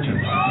Pat virgins.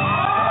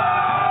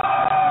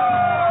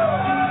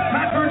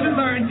 Pat virgins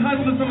are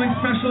entitled to something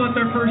special at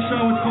their first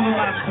show. It's called a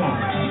lap song.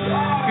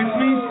 It's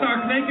me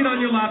stark naked on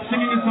your lap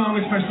singing a song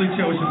especially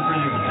chosen for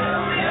you.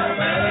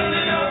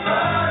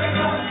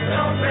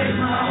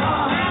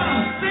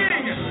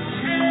 Sing!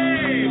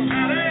 Hey,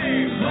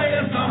 Patty, play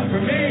a song for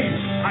me.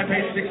 I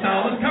paid $6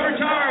 cover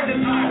charge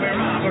in highway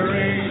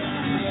robbery.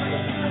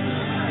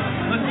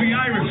 Let's be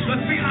Irish.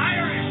 Let's be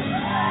Irish.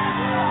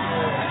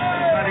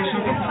 Paddy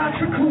Sugar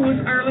Patrick, who was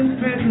Ireland's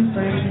patron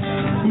saint,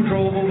 who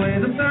drove away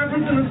the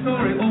serpents in a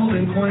story old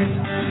and quaint.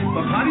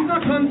 But Paddy's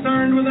not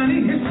concerned with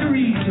any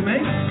history to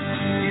make.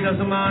 He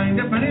doesn't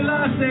mind if any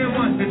last day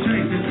wants to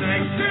chase his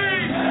snake.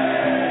 Sing!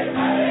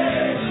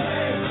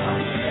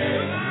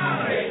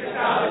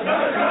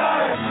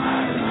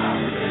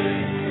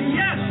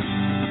 Yes!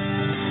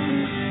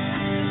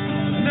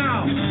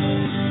 Now,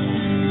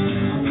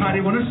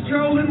 Paddy went a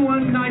stroll in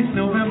one nice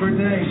November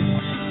day.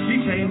 He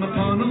came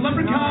upon a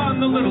leprechaun,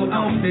 the little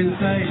elf did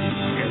say,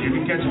 if you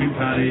can catch me,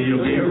 Paddy,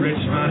 you'll be a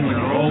rich man when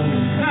you're old.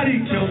 Paddy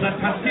killed that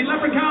pesky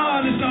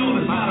leprechaun and stole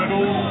his pot of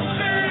gold.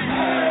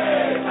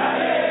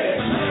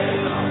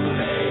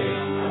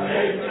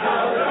 Hey,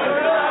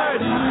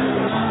 Paddy!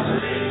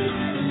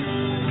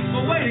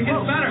 But wait, it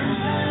gets better.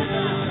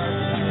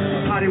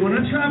 Paddy went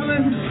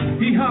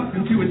a-traveling, he hopped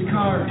into his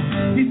car.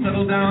 He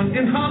settled down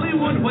in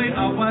Hollywood, way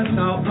out west,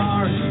 out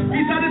far.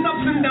 He's had his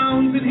ups and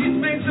downs, and he's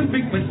made some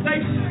big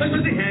mistakes. Like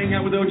was he hang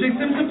out with O.J.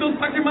 Simpson, Phil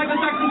Spector, Michael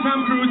Jackson,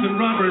 Tom Cruise, and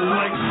Robert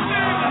Blake.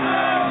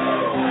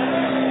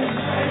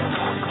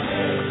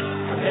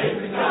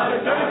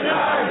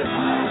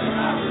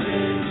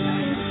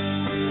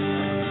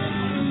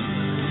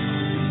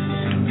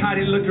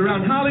 Paddy looked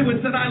around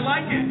Hollywood, said, I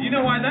like it. You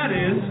know why that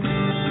is?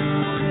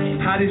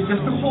 Paddy's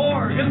just a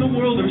whore in the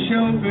world of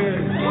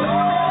showbiz.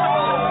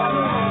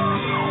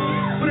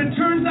 But it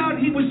turns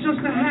out he was was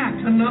just a hack,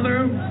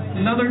 another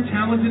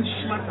talented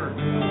schlepper.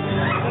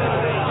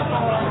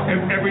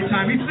 Every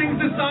time he sings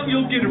this song,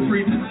 you'll get a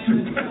free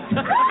dumpster.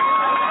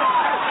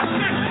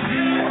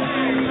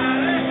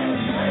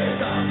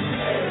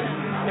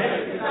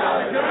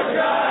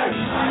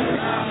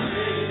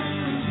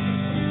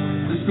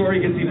 The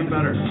story gets even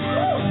better.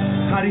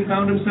 Patty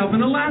found himself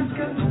in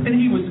Alaska, and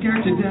he was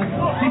scared to death.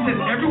 He said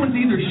everyone's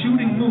either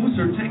shooting moose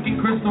or taking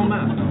crystal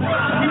meth.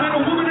 He met a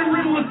woman in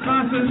riddleless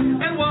classes,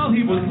 and while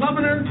he was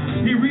loving her,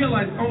 he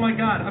realized, oh my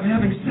God, I'm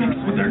having sex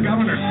with their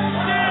governor.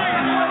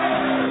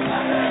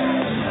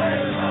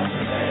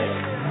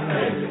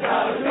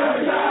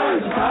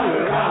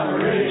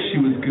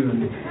 She was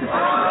good.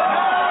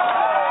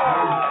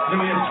 Then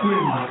we had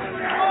twins.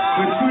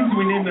 We had twins,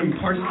 we named them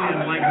Parsley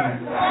and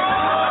Lego.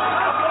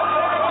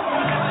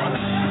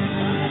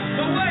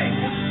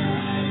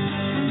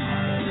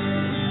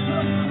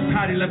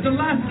 Patty left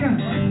Alaska.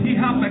 He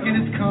hopped back in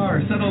his car,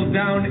 settled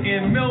down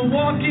in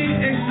Milwaukee,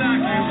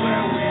 exactly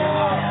where we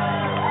are.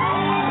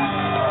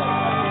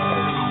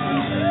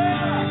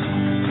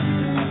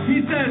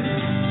 He says,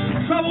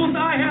 troubles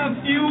I have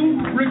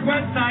few,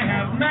 regrets I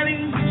have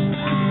many,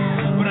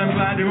 but I'm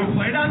glad to have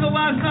played on the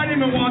last night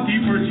in Milwaukee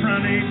for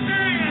Trinity.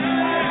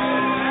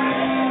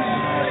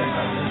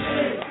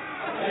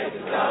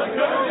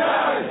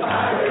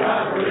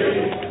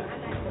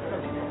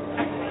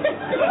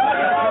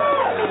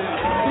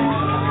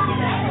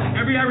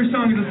 Every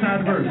song is a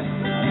sad verse.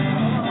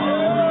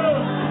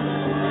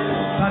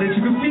 Patty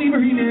took a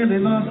fever, he nearly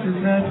lost his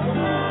head.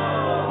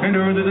 And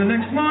early the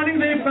next morning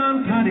they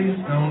found Patty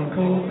stone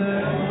cold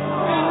dead.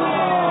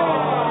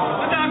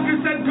 The doctor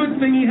said, good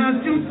thing he has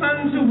two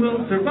sons who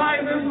will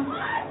survive him.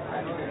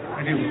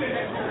 I do.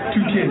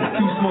 Two kids,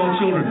 two small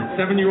children,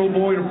 7-year-old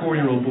boy and a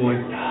 4-year-old boy.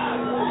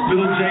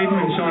 Little Jaden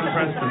and Sean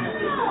Preston.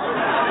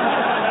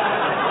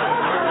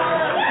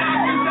 The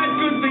doctor said,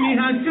 good thing he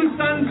has two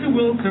sons who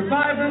will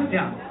survive him.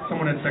 Yeah.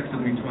 Someone had sex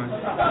with me twice.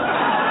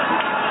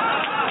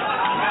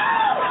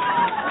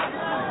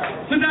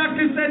 The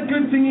doctor said,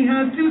 good thing he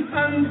has two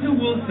sons who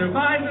will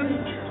survive him.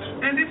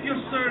 And if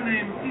your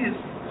surname is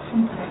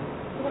something.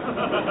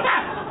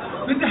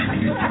 The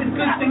doctor said,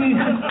 good thing he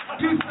has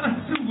two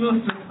sons who will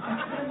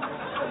survive him.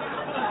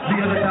 The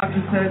other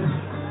doctor said,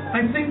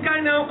 I think I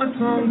know a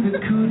song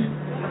that could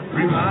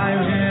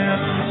revive him.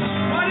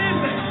 What is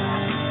it?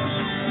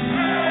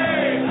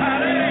 Hey,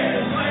 Patty,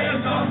 play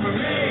a song for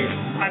me.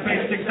 I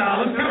paid $6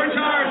 cover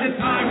charge, it's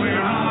highway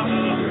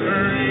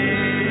robbery.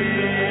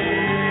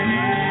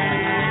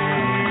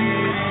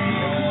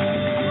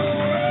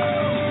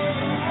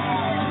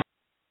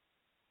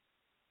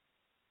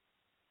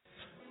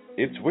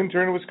 It's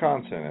winter in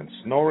Wisconsin, and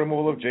Snow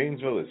Removal of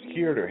Janesville is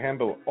here to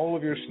handle all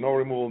of your snow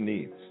removal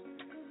needs.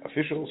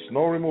 Official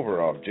snow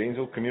remover of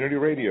Janesville Community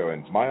Radio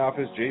and My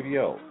Office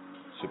JBL.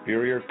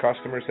 Superior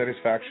customer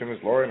satisfaction is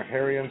Lauren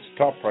Harrian's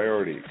top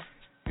priority.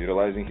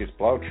 Utilizing his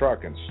plow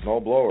truck and snow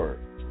blower,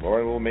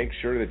 Lauren will make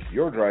sure that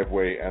your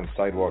driveway and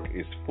sidewalk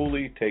is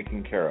fully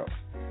taken care of.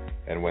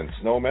 And when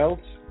snow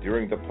melts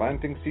during the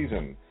planting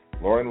season,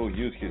 Lauren will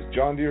use his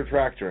John Deere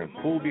tractor and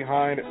pull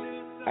behind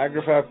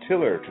AgriFab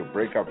tiller to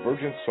break up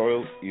virgin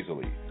soil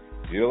easily.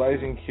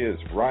 Utilizing his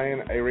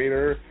Ryan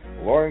aerator,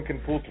 Lauren can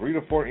pull 3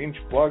 to 4 inch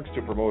plugs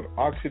to promote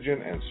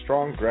oxygen and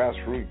strong grass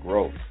root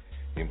growth.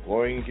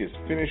 Employing his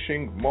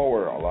finishing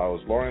mower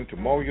allows Lauren to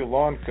mow your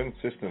lawn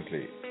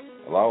consistently.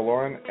 Allow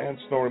Lauren and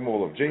Snow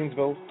Removal of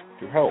Janesville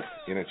to help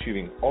in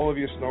achieving all of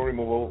your snow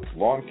removal,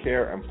 lawn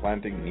care, and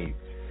planting needs.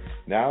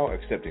 Now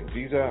accepting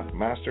Visa,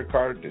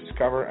 MasterCard,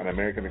 Discover, and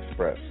American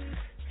Express.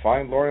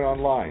 Find Lauren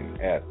online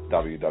at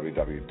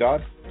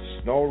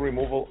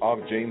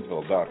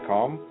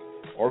www.snowremovalofjanesville.com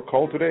or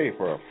call today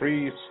for a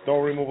free snow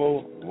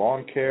removal,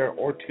 lawn care,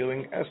 or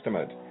tilling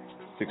estimate.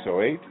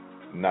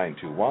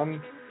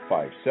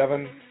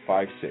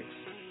 608-921-5756.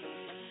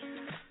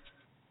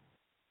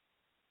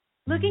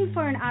 Looking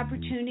for an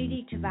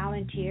opportunity to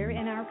volunteer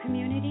in our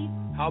community?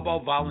 How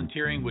about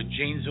volunteering with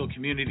Janesville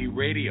Community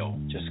Radio?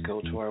 Just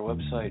go to our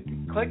website,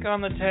 click on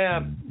the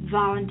tab.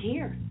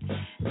 Volunteer.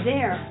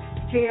 There,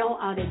 fill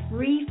out a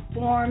brief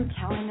form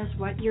telling us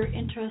what your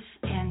interests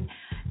and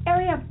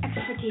area of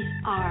expertise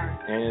are.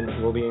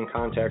 And we'll be in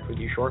contact with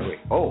you shortly.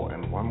 Oh,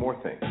 and one more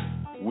thing.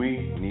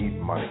 We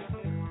need money.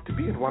 To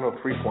be at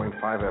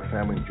 103.5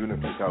 FM in June of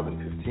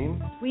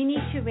 2015, we need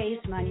to raise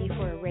money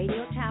for a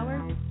radio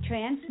tower,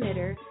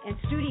 transmitter, and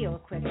studio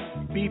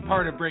equipment. Be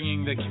part of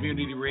bringing the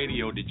community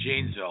radio to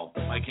Janesville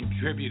by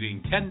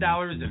contributing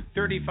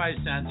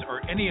 $10.35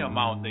 or any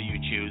amount that you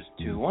choose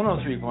to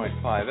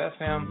 103.5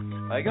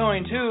 FM by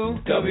going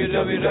to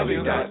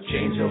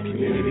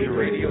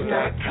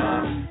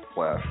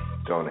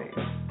www.janesvillecommunityradio.com/donate.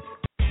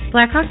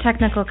 Blackhawk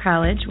Technical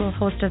College will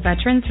host a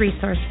Veterans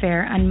Resource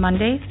Fair on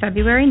Monday,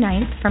 February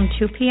 9th from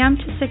 2 p.m.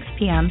 to 6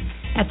 p.m.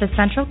 at the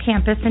Central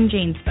Campus in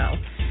Janesville.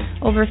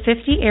 Over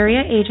 50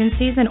 area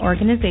agencies and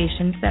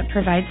organizations that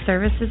provide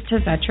services to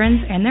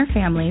veterans and their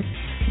families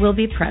will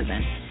be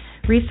present.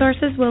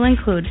 Resources will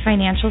include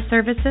financial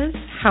services,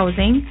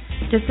 housing,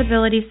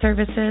 disability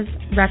services,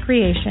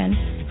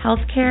 recreation,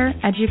 healthcare,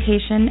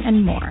 education,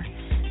 and more.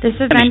 This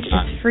event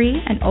is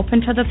free and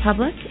open to the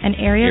public, and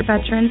area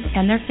veterans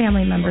and their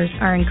family members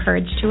are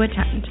encouraged to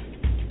attend.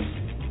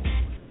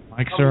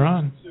 Mics are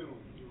on.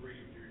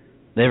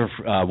 They have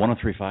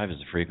 103.5 is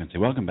the frequency.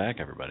 Welcome back,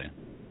 everybody.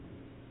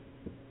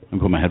 I'm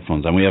put my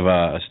headphones on. We have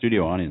a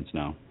studio audience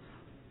now.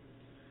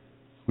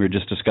 We were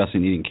just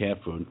discussing eating cat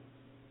food.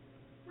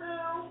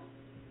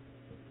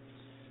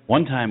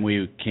 One time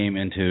we came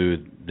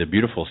into the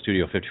beautiful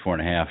Studio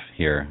 54.5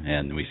 here,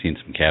 and we seen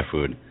some cat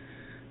food,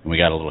 and we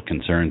got a little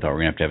concerned. Thought we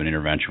were going to have an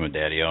intervention with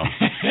Daddy-O.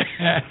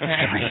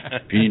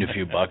 If you need a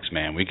few bucks,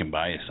 man, we can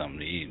buy you something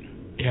to eat.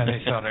 Yeah,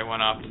 they thought I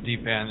went off the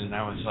deep end, and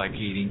I was like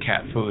eating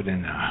cat food,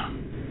 and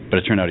but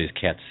it turned out he's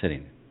cat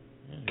sitting.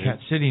 Cat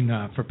sitting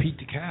for Pete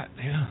the cat.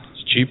 Yeah,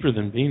 it's cheaper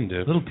than Bean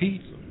Dip. Little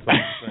Pete.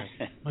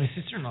 My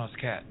sister-in-law's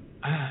cat.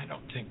 I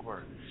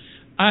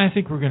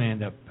think we're going to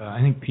end up. I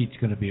think Pete's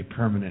going to be a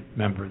permanent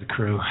member of the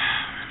crew.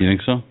 You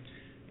think so?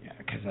 Yeah,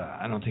 because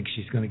I don't think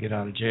she's going to get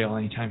out of jail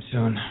anytime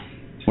soon.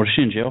 What is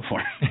she in jail for?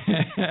 I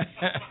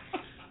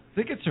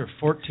think it's her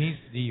 14th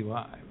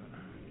DUI.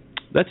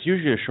 That's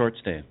usually a short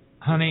stay.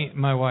 Honey,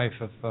 my wife.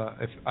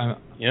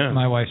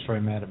 My wife's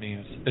probably mad at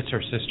me. It's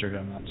her sister.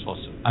 I'm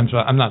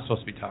not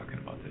supposed to be talking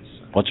about this.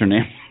 So. What's her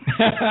name?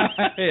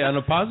 Hey, on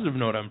a positive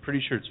note, I'm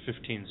pretty sure it's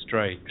 15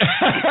 strikes.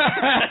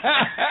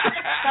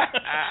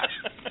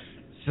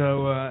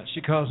 So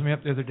she calls me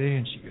up the other day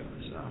and she goes,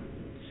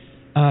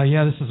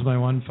 yeah, this is my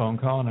one phone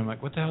call. And I'm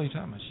like, what the hell are you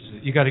talking about? She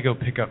said, you got to go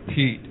pick up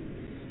Pete.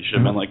 You should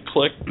have been like,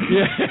 click.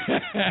 Yeah.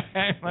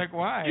 I'm like,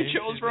 why? You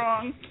chose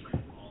wrong.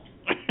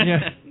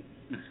 Yeah.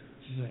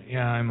 She's like,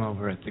 yeah, I'm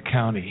over at the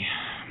county.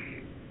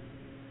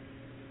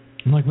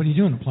 I'm like, what are you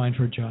doing? Applying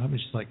for a job? And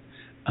she's like,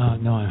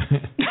 no,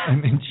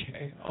 I'm in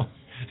jail.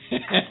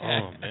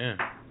 Oh, man.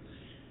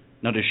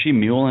 Now, does she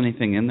mule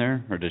anything in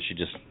there, or does she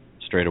just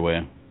straight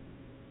away?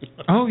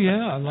 Oh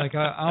yeah, like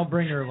I'll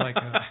bring her like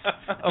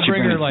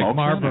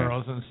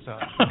Marlboros and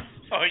stuff.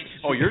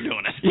 Oh, you're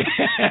doing it.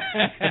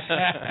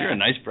 You're a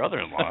nice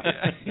brother-in-law.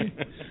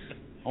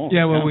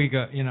 Yeah, well, we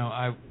got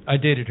I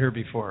dated her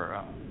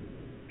before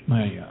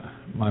my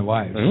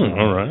wife.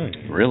 All right.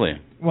 Really?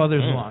 Well,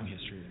 there's a long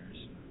history there.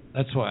 So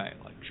that's why I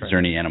like. Is there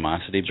any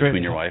animosity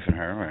between your wife and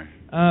her?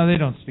 Or? They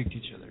don't speak to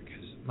each other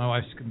because my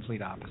wife's the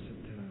complete opposite.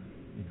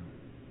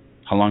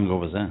 How long ago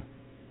was that?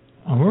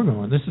 Oh, we're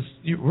going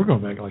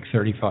back like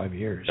 35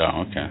 years.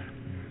 Oh, okay.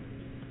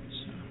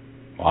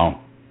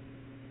 Wow.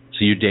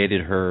 So you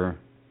dated her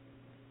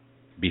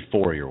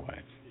before your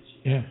wife?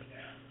 Yeah.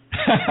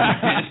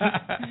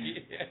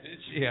 Did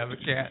she have a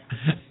cat?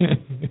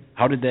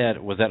 How did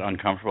that? Was that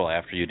uncomfortable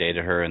after you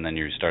dated her and then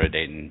you started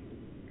dating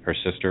her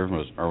sister?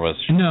 Or was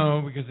she?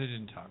 No, because they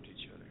didn't talk to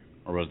each other.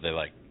 Or was they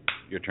like,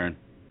 your turn?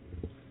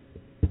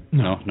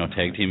 No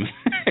tag team.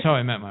 That's how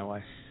I met my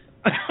wife.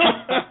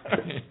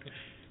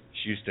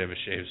 She used to have a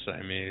shaved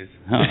Siamese.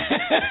 Huh.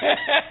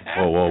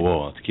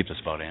 Whoa. Let's keep this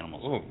about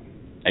animals. Whoa.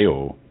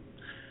 Ayo.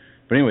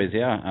 But anyways,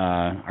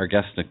 yeah, our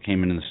guest that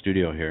came into the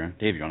studio here.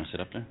 Dave, you want to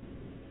sit up there?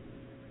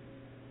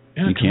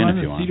 Yeah, you can if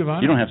you want.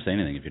 You don't have to say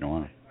anything if you don't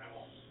want to.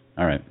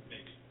 All right.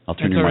 I'll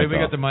turn That's your all right. mic We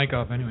off. got the mic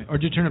off anyway. Or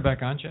did you turn it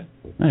back on, Chad?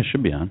 No, it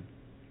should be on.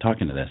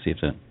 Talking to that, see if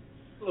that...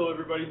 Hello,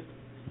 everybody.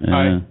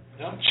 Hi.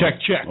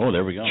 Check. Oh,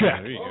 there we go.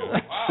 Check. There you go.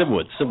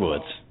 Sibwoods.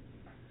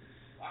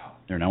 Wow.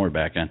 There, now we're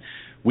back on.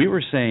 We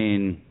were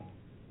saying...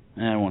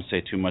 I won't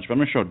say too much, but I'm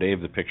going to show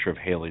Dave the picture of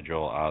Haley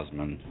Joel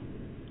Osment.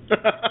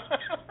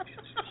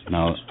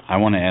 Now, I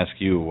want to ask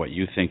you what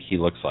you think he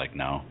looks like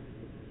now.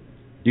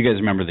 You guys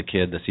remember the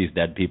kid that sees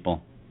dead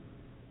people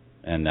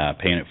and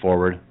paying it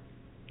forward?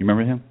 You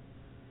remember him?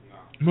 No.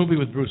 Movie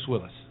with Bruce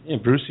Willis. Yeah,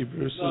 Bruce's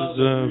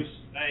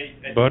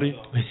buddy.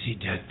 I see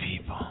dead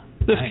people.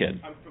 This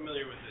kid. I'm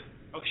familiar with it.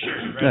 Oh, sure.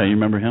 Right. Yeah, you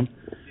remember him?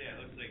 Yeah,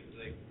 it looks like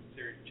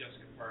Sarah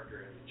Jessica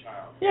Parker as a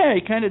child. Yeah,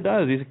 he kind of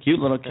does. He's a cute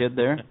little kid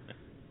there.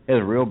 He has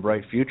a real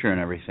bright future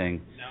and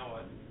everything. Now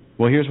what?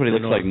 Well, here's what he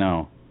looks like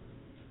now.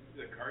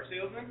 The car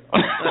salesman? I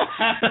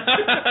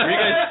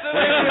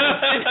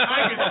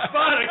can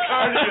spot a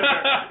car dealer.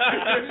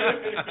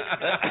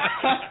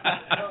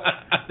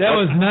 That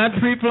was not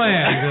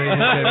pre-planned.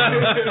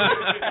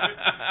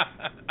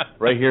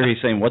 Right here,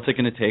 he's saying, "What's it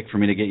going to take for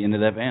me to get you into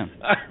that van?" Is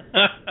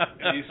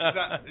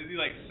he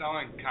like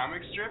selling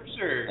comic strips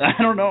or?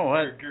 I don't know.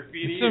 Or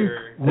graffiti some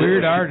or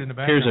weird art in the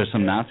background. Here's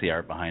some Nazi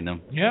art behind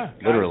him. Yeah,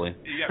 literally.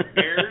 You got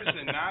bears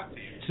and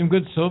Nazis. Some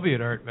good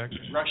Soviet art back there.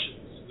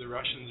 Russians, the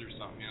Russians or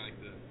something. You know, like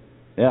the.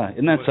 Yeah,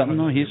 isn't that something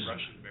though? He's.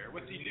 Russian bear.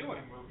 What's he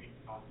doing?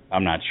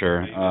 I'm not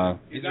sure.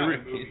 He's not a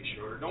movie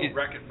shorter. Don't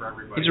wreck it for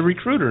everybody. He's a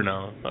recruiter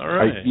now. All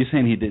right. Are you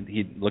saying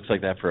he looks like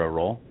that for a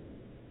role?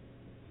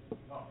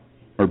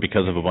 Or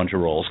because of a bunch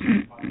of roles?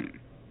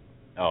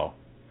 Oh.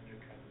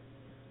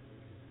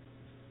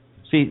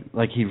 See,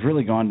 like he's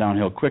really gone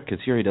downhill quick because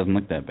here he doesn't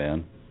look that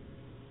bad.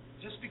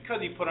 Just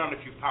because he put on a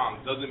few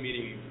pounds doesn't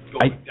mean he's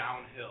going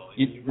downhill.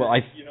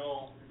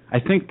 I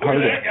think part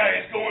of that guy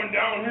is going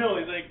downhill.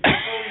 He's like,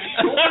 oh, he's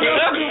going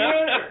up in the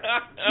winter.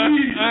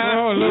 Jeez.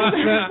 Oh, look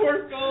at that.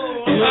 Poor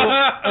fellow.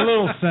 a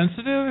little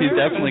sensitive. He's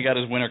definitely got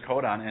his winter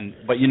coat on,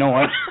 but you know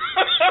what?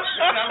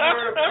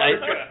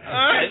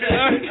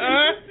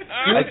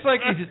 He looks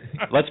like he's.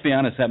 Let's be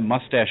honest, that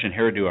mustache and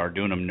hairdo are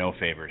doing him no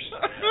favors.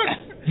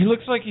 He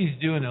looks like he's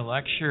doing a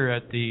lecture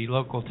at the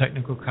local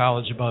technical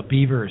college about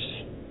beavers.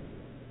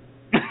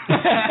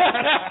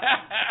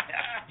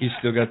 He's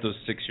still got those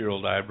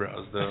 6-year-old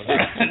eyebrows, though.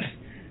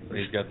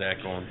 He's got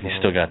that going for him. He's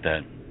still got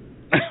that.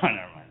 Never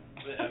mind.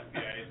 The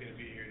FBI is going to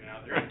be here now.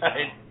 They're in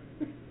town.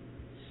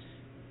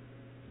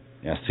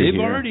 Yeah, they've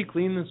already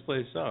cleaned this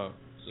place out,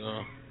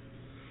 so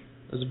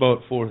it's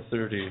about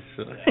 4:30.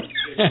 So. They're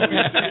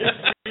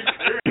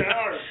an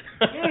hour.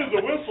 There's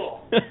a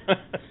whistle.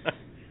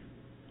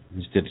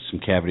 Just did some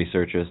cavity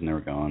searches and they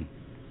were gone.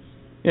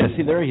 Yeah,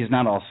 see there, he's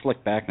not all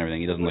slicked back and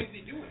everything. He doesn't look. What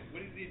is he doing?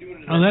 What is he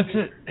doing? Oh, that's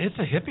it. It's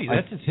a hippie.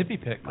 That's his hippie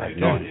pick. I have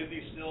no idea. Is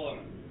he still in?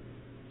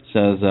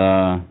 Says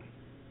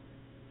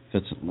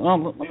if it's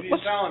well. Is he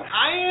selling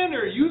high end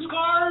or used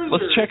cars?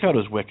 Let's check out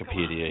his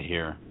Wikipedia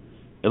here.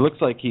 It looks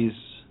like he's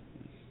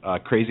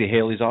Crazy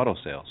Haley's Auto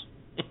Sales,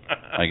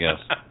 I guess.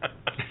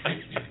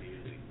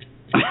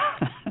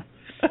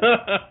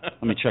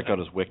 Let me check out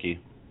his wiki.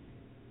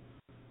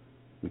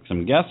 Because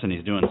I'm guessing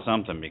he's doing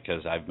something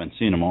because I've been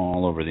seeing him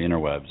all over the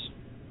interwebs.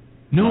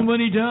 No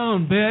money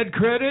down, bad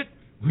credit.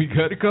 We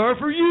got a car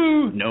for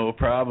you. No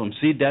problem.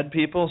 See dead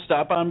people?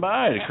 Stop on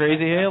by to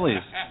Crazy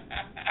Haley's.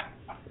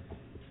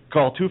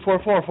 Call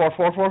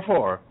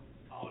 244-4444.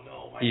 Oh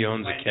no! He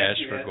owns a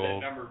cash for has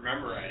gold. That number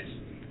memorized.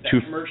 That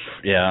commercial.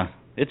 Yeah,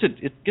 it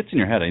gets in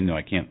your head. I know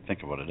I can't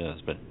think of what it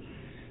is, but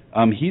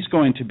he's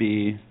going to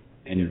be.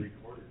 And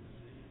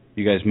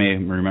you guys may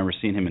remember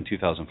seeing him in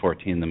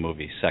 2014, the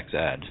movie Sex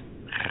Ed.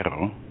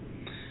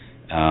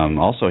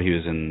 Also, he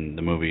was in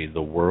the movie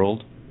The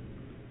World,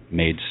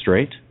 Made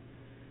Straight.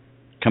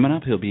 Coming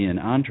up, he'll be in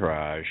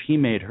Entourage. He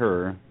Made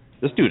Her.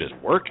 This dude is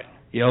working.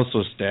 He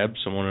also stabbed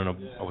someone in a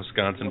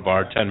Wisconsin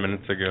bar 10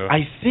 minutes ago.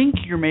 I think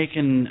you're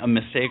making a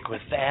mistake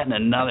with that and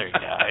another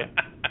guy.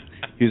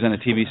 He was on a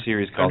TV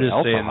series called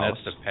Alpha saying House.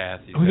 That's the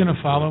path. Are we going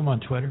to follow him on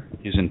Twitter?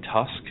 He's in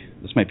Tusk.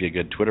 This might be a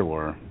good Twitter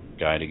war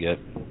guy to get.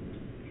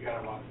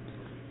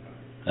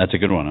 That's a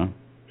good one, huh?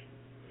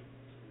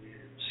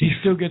 He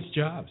still gets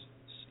jobs.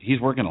 He's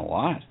working a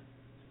lot.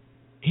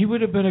 He would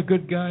have been a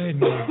good guy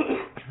in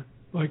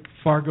like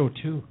Fargo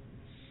too.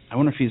 I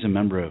wonder if he's a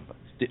member of.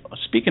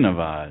 Speaking of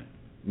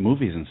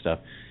movies and stuff,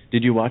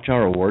 did you watch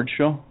our award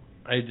show?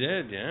 I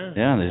did, yeah.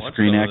 Yeah, the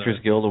Screen Actors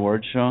Guild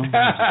Award show.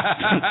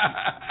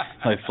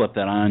 I flipped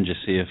that on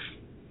just see if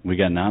we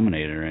got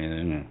nominated or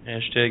anything.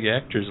 Hashtag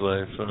Actors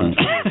Life.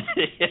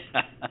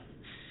 Yeah.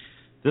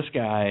 This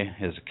guy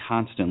is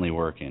constantly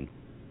working.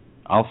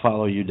 I'll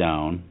follow you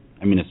down.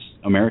 I mean, it's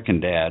American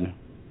Dad.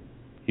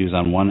 He was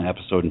on one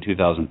episode in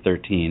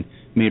 2013.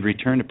 Made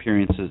return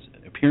appearances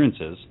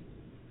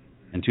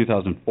in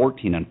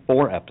 2014 on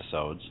 4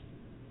 episodes.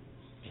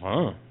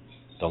 Wow.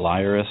 The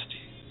Liarist.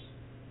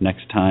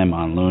 Next Time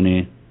on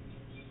Looney.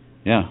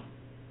 Yeah.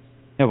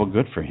 Yeah, well,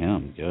 good for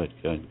him. Good.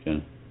 At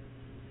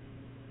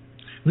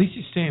least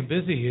he's staying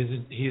busy.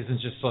 He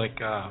isn't just like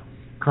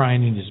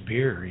crying in his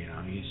beer. You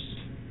know, he's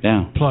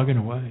plugging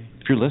away.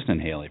 If you're listening,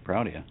 Haley,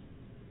 proud of you.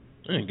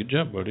 Hey, good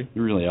job, buddy.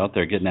 You're really out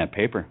there getting that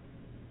paper.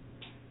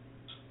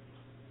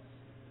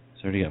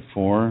 So already got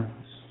 4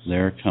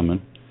 there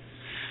coming.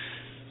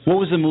 What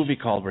was the movie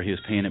called where he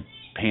was paying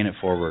it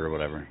forward or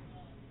whatever?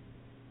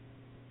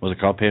 Was it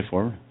called Pay It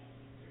Forward?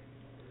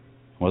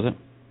 Was it?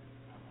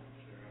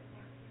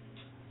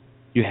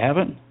 You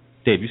haven't?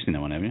 Dave, you've seen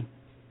that one, haven't you?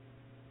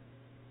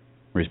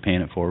 Where he's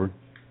paying it forward?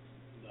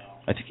 No.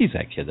 I think he's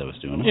that kid that was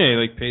doing it. Yeah, he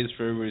like pays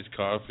for everybody's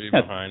coffee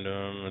behind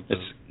him.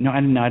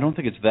 I don't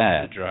think it's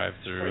that. The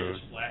drive-through.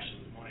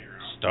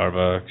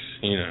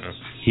 Starbucks, you know.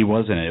 He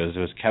was in it. It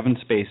was Kevin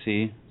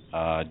Spacey,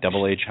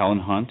 Double H, Helen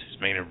Hunt. Just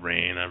making it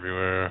rain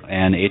everywhere.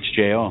 And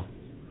HJO.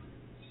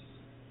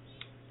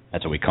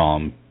 That's what we call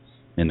him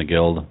in the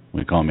guild.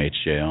 We call him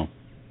HJO.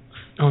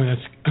 Oh,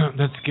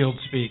 that's guild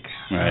speak.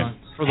 Right.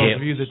 For those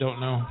of you that don't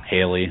know.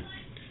 Haley.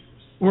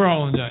 We're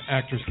all in the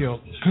Actors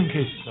Guild, in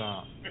case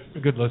the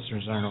good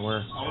listeners aren't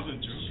aware.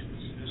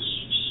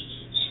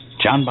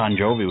 John Bon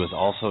Jovi was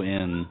also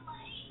in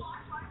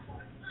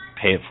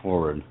Pay It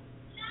Forward.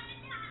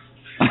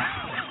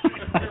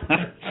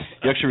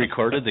 You actually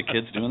recorded the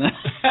kids doing that?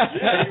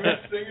 Yeah, he was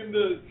singing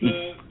the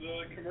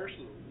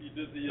commercial. He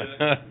did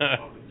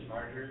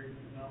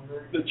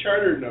the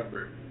charter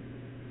number.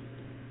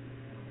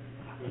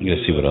 I'm going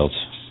to see what else.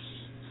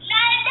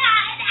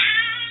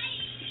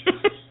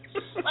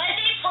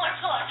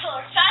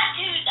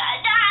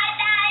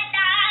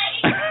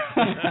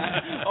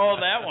 Oh,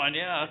 that one,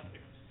 yeah.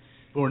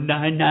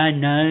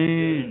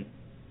 4999.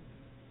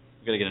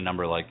 We got to get a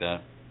number like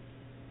that.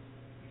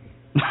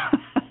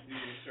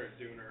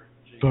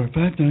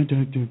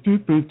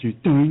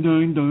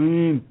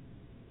 5599999.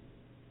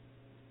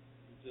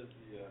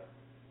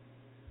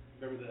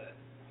 Remember that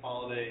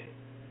holiday?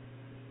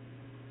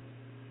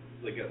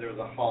 Like there was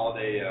a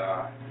holiday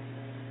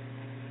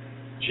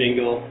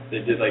jingle they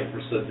did like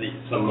for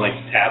some like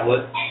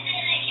tablet.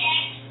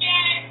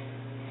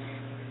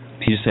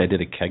 you say I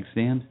did a keg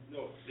stand?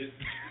 No,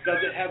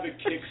 does it have a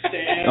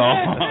kickstand?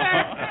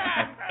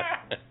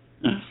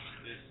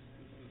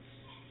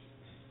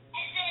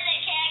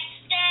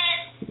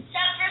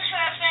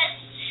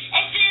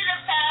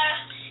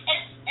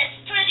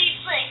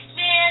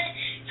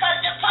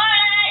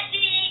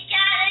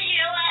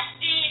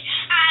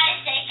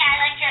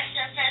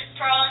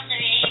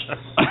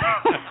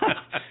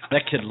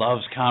 That kid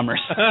loves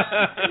commerce.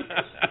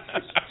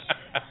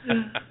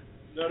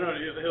 No,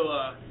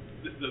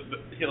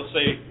 he'll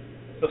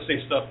say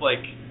stuff like,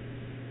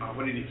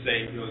 what did he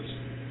say?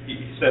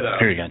 He said.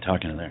 Here you go,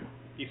 talking to there.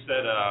 He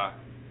said,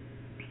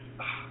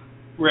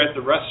 we're at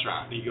the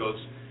restaurant. And he goes,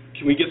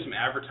 can we get some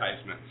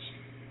advertisements?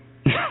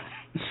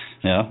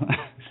 Yeah.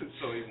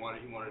 So he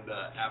wanted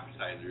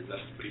appetizers.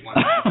 That's what he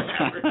wanted.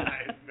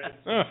 Advertisements.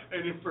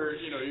 And then for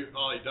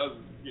all he does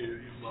is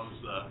he loves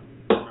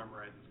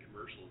memorize his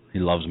commercials. He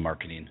loves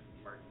marketing.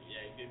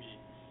 Yeah,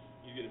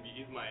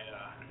 he's my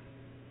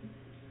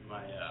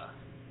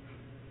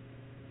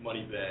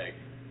money bag.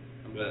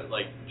 I'm gonna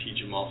teach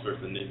him all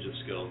sorts of ninja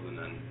skills, and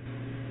then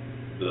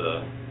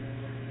the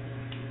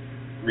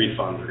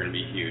refunds are gonna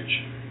be huge.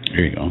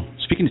 There you go.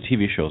 Speaking of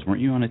TV shows,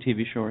 weren't you on a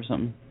TV show or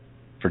something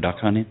for duck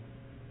hunting?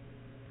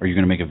 Are you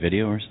gonna make a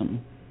video or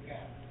something?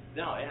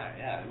 No,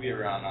 yeah. We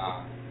were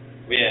on.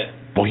 We had.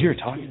 Well, you're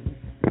talking.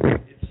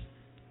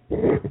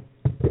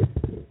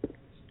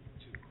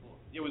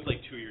 It was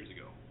 2 years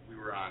ago. We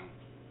were on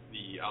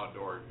the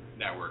Outdoor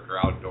Network or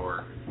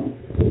Outdoor.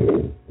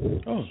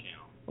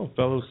 Oh,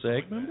 fellow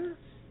SAG member?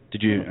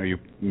 Are you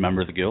a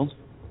member of the guild?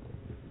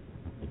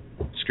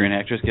 Screen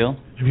Actors Guild?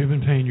 Have you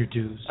been paying your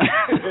dues?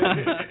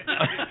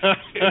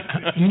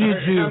 You need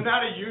to. I'm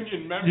not a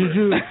union member. You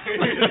do.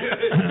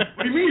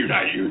 What do you mean you're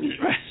not union?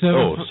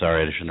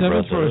 Sorry, I shouldn't have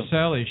brought that up.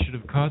 Sally should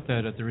have caught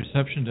that at the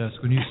reception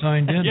desk when you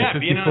signed in. Yeah, the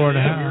 54 and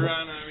a half. We were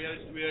on.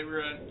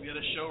 We had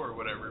a show or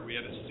whatever. We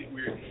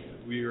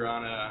were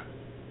on a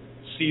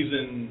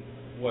season,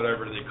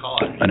 whatever they call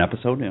it. An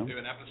episode, yeah.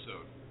 An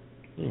episode.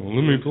 Oh,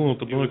 let me pull out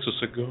the box of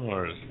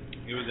cigars.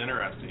 It was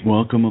interesting.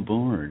 Welcome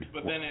aboard.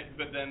 But then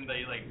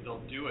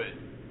they'll do it,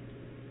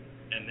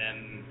 and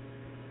then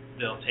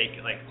they'll take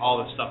all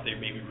the stuff they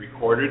maybe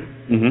recorded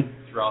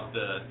throughout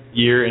the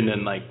year, and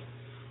then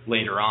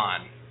later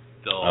on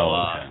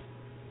they'll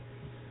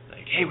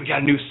hey, we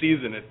got a new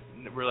season.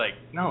 We're like,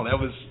 no, that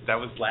was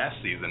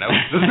last season. That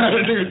was not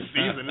a new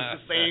season.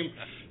 It's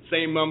the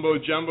same mumbo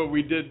jumbo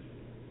we did,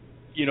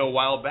 a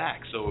while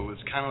back. So it was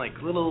kind of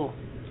a little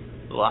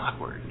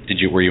awkward.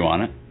 Were you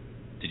on it?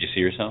 Did you see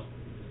yourself?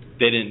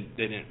 They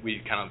didn't.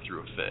 We kind of threw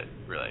a fit.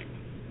 We're like,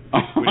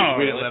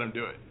 we didn't let them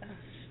do it.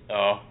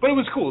 Oh. But it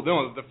was cool.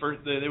 No, it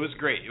was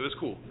great. It was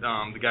cool.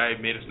 The guy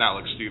made us not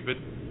look stupid.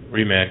 Were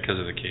you mad because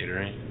of the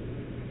catering?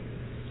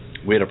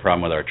 We had a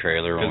problem with our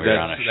trailer when we were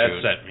on a shoot.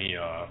 That set me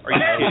off. Are you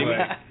kidding me?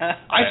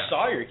 I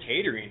saw your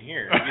catering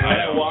here.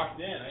 I walked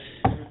in.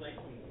 There was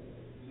some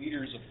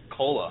liters of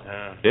cola.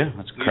 Yeah,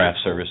 that's craft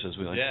services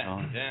we like to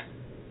call it.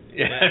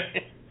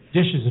 Yeah.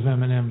 Dishes of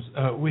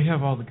M&Ms. We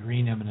have all the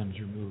green M&Ms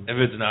removed. If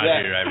it's not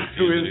here, I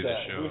refuse to do the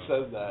show. Who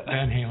says that?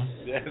 Van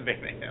Halen. Yeah,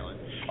 Van Halen.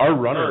 Our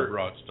runner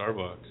brought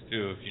Starbucks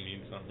too, if you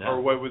need something. Or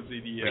what was we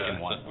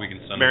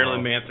can send Marilyn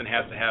Manson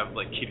has to have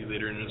kitty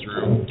litter in his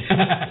room.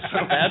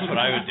 That's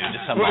what I would do,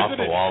 just something off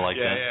the wall like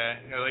that.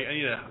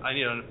 Yeah. I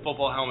need a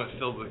football helmet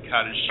filled with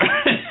cottage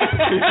cheese.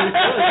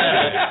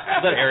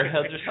 Is that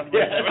Airheads or something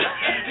like that?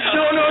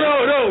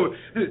 No.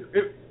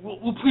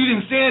 We'll plead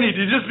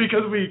insanity just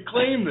because we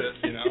claim this,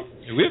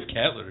 We have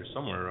cat litter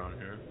somewhere around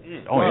here.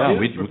 Oh yeah,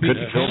 we could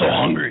feel so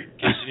hungry. In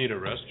case you need a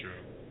restroom.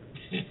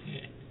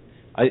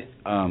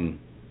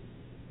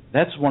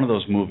 That's one of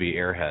those movie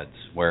Airheads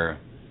where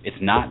it's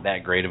not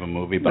that great of a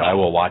movie, but I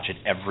will watch it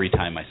every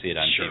time I see it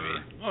on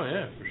TV. Oh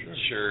yeah, for sure.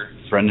 Sure.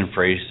 Brendan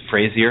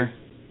Frazier.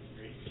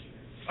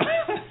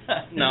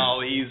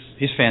 No,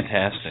 he's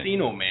fantastic.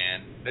 Encino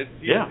Man. That's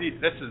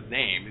his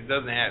name. He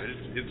doesn't have it.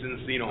 It's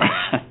Encino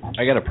Man.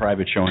 I got a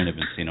private showing of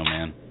Encino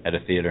Man at a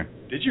theater.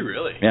 Did you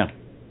really? Yeah.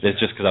 It's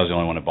just because I was the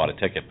only one that bought a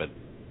ticket, but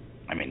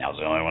I was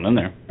the only one in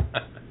there.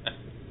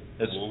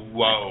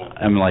 Whoa.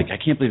 I'm like, I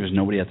can't believe there's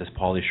nobody at this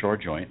Pauly Shore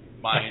joint.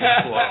 Mind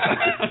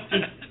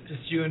blown.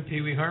 Just you and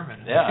Pee Wee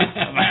Herman. Yeah.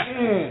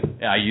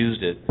 Yeah, I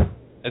used it. I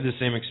had the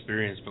same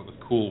experience, but with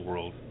Cool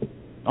World.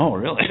 Oh,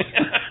 really?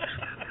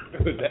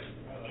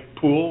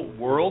 Cool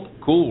World?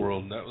 Cool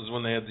World. That was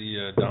when they had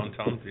the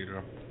downtown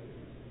theater.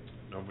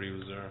 Nobody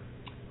was there.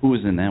 Who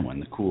was in that one,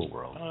 the Cool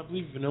World? I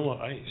believe Vanilla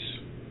Ice.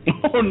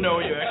 Oh, no,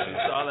 you actually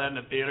saw that in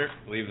the theater?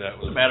 I believe that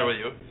was. What's the matter with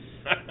you?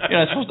 You're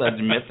not supposed to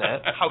admit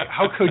that.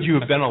 How could you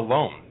have been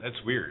alone?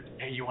 That's weird.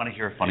 Hey, you want to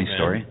hear a funny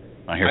story?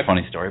 Want to hear a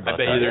funny story about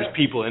that? I bet you there's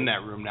people in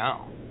that room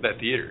now, that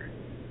theater.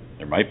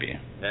 There might be.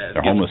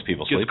 They're homeless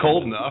people sleeping. It's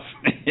cold enough.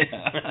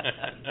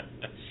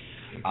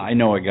 Yeah. I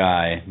know a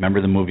guy,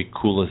 remember the movie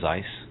Cool as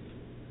Ice?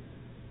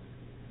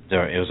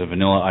 It was a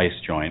Vanilla Ice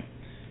joint,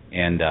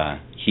 and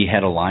he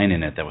had a line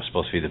in it that was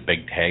supposed to be the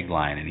big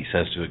tagline, and he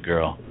says to a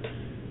girl,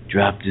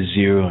 "Drop to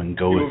zero and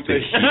go with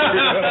the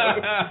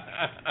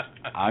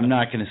I'm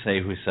not going to say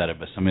who said it,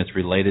 but somebody that's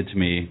related to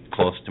me,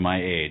 close to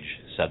my age,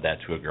 said that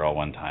to a girl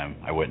one time.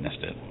 I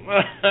witnessed it.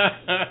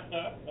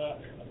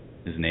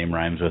 His name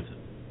rhymes with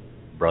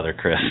Brother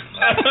Chris.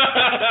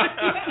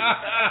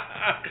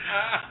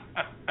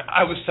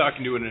 I was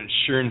talking to an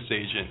insurance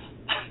agent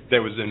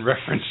that was in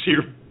reference to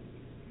your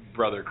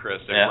Brother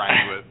Chris that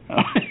rhymed with.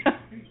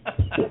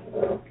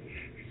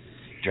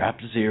 Drop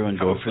the zero and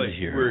go for the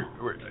hero.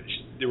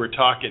 They were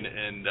talking,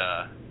 and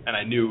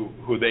I knew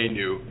who they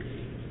knew,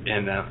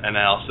 and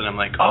all of a sudden I'm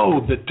like,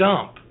 oh, the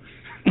dump.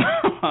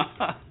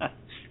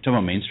 Talking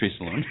about Main Street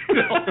Saloon?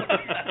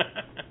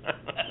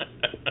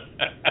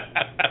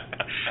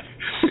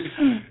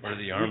 Or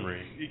the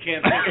Armory. You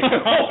can't.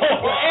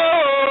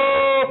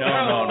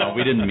 No.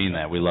 We didn't mean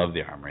that. We love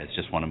the Armory. It's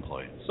just one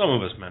employee. Some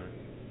of us meant it.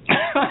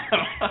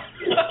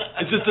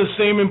 Is this the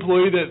same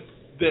employee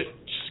that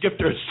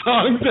skipped her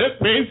songs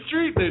at Main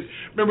Street?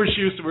 Remember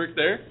she used to work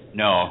there?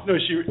 No.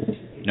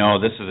 No,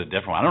 this is a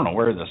different one. I don't know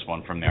where this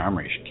one from the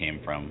Armory came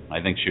from. I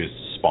think she was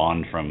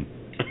spawned from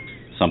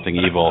something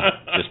evil.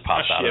 Just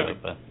popped out of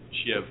it. But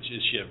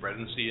does she have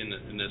residency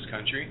in this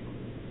country?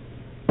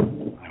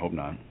 I hope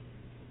not.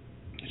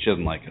 She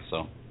doesn't like us,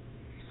 so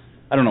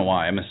I don't know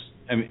why.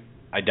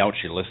 I doubt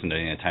she listened to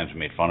any of the times we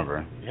made fun of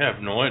her. Yeah, I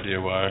have no idea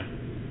why.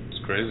 It's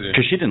crazy.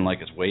 Because she didn't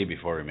like us way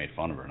before we made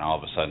fun of her, and all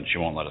of a sudden she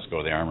won't let us go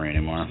to the Armory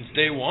anymore. Since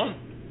day one.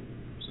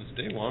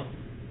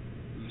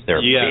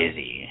 They're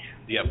busy.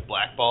 Do you have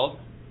blackballed?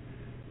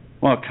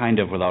 Well, kind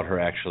of, without her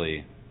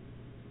actually.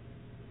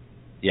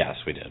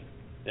 Yes, we did.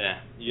 Yeah,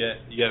 you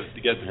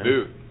got the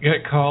boot. You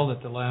got called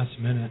at the last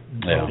minute.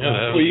 Yeah.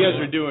 Well, you guys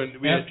were doing. You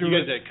guys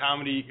had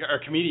comedy or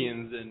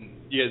comedians, and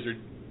you guys were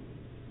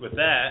with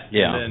that.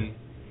 Yeah. And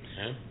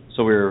then,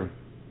 So we were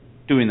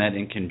doing that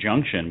in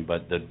conjunction,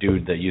 but the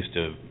dude that used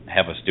to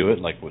have us do it,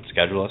 like would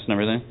schedule us and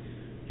everything,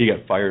 he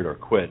got fired or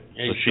quit.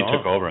 Yeah, so she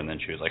took over, and then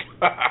she was like,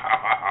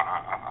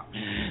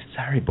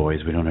 "Sorry,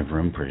 boys, we don't have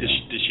room for you."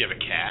 Did she have a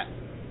cat?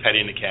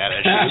 Petting the cat?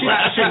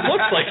 She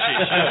looks like she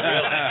should,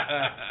 really.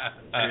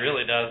 She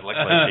really does look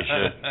like she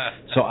should.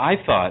 So I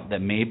thought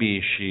that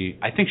maybe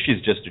I think she's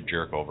just a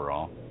jerk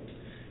overall.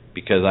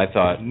 Because I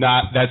thought...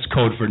 That's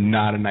code for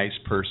not a nice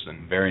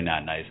person. Very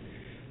not nice.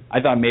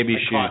 I thought maybe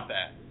she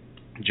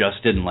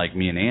just didn't like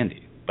me and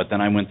Andy. But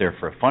then I went there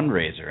for a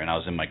fundraiser, and I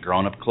was in my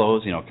grown-up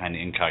clothes, kind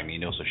of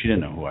incognito, so she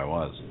didn't know who I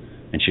was.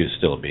 And she was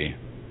still a B.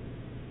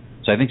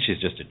 So I think she's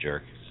just a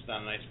jerk. She's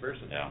not a nice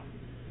person. Yeah.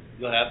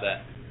 You'll have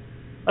that.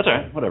 That's all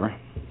right. Whatever.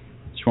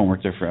 She won't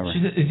work there forever.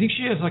 I think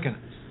she has like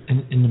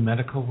in the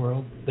medical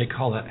world, they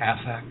call that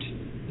affect,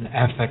 an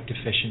affect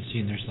deficiency,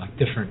 and there's like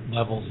different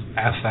levels of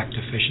affect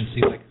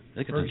deficiency. Like, I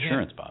think it's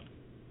insurance, Bob.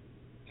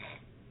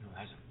 No,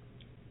 that's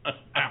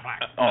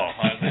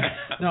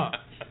no.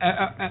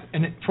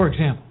 And for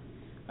example,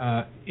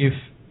 if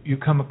you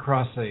come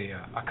across a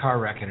car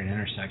wreck at an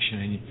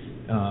intersection,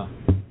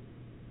 and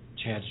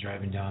Chad's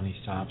driving down, he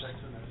stops,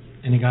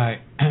 and the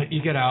guy,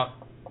 you get out,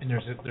 and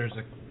there's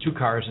two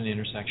cars in the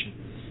intersection,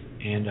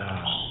 and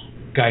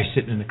guy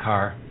sitting in the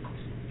car,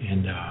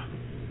 and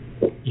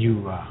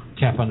you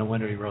tap on the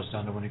window, he rolls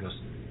down the window,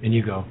 and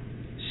you go,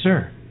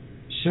 sir,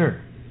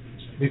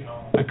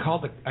 I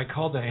called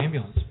the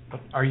ambulance, but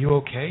are you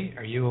okay?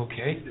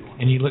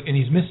 And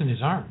he's missing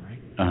his arm, right?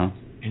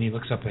 And he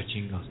looks up at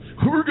you and goes,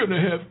 we're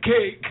gonna have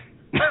cake.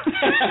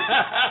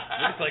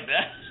 Looks like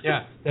that.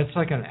 Yeah, that's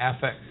like an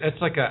affect.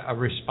 That's like a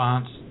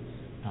response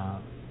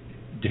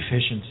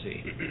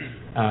deficiency.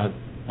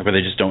 Where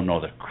they just don't know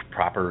the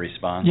proper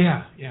response?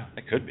 Yeah.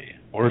 That could be.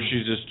 Or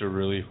she's just a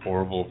really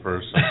horrible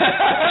person.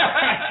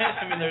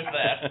 I mean, there's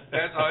that.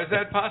 There's always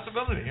that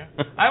possibility. Yeah?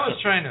 I was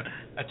trying to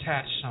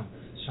attach some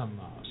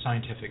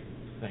scientific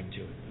thing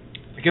to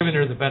it, giving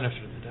her the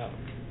benefit of the doubt.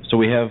 So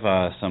we have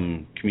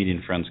some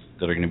comedian friends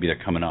that are going to be there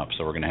coming up,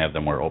 so we're going to have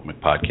them wear Open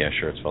Podcast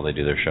shirts while they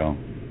do their show.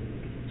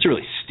 To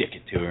really stick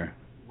it to her.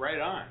 Right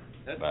on.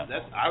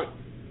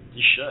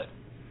 You should.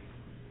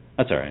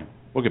 That's all right.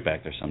 We'll get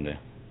back there someday.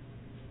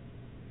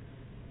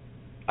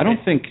 I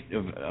don't think,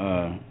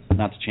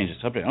 not to change the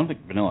subject, I don't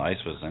think Vanilla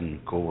Ice was in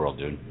Cool World,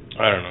 dude.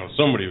 I don't know.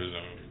 Somebody was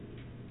in.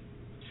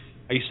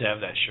 I used to have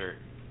that shirt.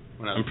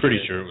 I'm pretty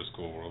sure it was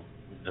Cool World.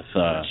 This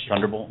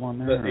Thunderbolt one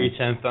there? The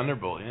A10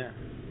 Thunderbolt, yeah.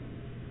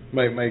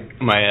 My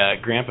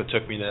grandpa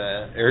took me to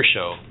the air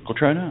show. Go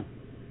try it out.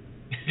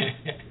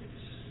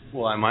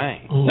 Well, I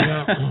might. Oh,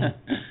 yeah.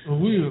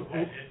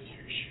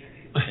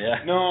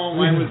 Yeah. No,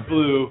 mine was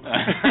blue.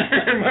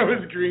 Mine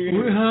was green.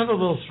 We handle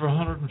those for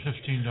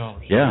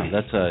 $115. Yeah,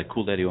 that's a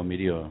Cool Daddy O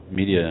Media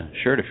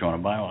shirt if you want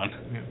to buy one.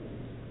 Yeah.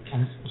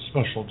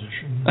 Special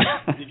edition.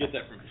 You get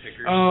that from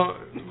Pickers.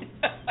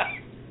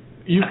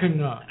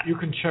 You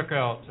can check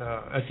out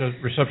at the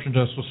reception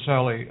desk with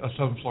Sally,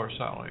 7th floor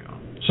Sally.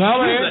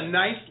 Sally. She was a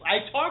nice.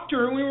 I talked to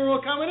her when we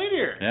were coming in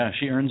here. Yeah,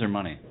 she earns her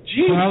money.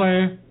 Jeez.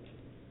 Sally.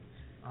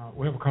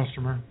 We have a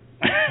customer.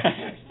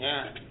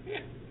 Yeah.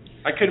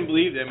 I couldn't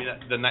believe it. I mean,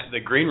 the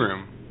green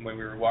room when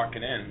we were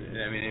walking in.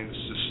 I mean,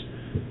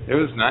 it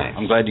was nice.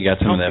 I'm glad you got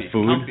some of that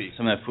food. Comfy.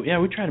 Some of that food. Yeah,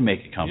 we try to make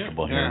it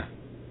comfortable here.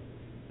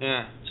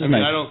 Yeah. So I mean,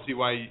 nice. I don't see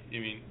why. I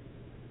mean,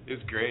 It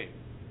was great.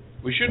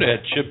 We should have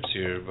had Chips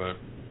here, but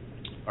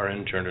our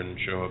intern didn't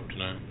show up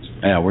tonight.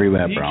 Yeah, where you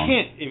at, You Brown?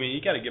 can't. I mean,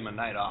 you got to give him a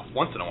night off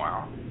once in a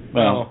while.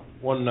 Well,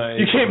 one night.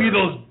 You can't be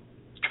those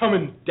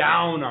coming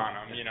down on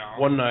them, you know.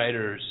 One night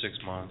or 6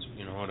 months,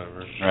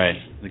 whatever. right.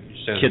 The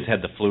kid's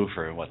had the flu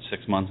for,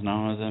 6 months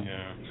now, is it?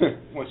 Yeah.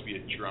 Wants to be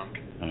a drunk.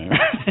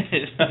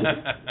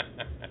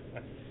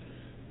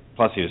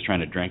 Plus, he was trying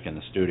to drink in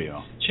the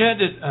studio. Chad,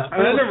 did,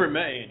 I never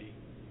met Andy.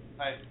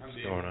 What's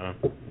going on?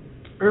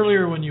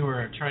 earlier when you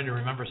were trying to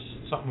remember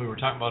something we were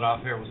talking about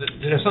off air,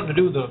 did it have something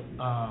to do with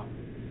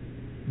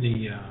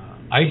the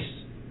ice,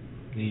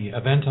 the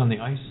event on the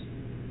ice?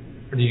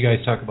 Or did you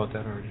guys talk about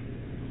that already?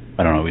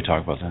 I don't know. We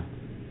talked about that?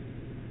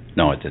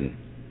 No, it didn't.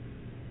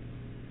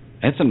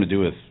 It had something to do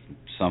with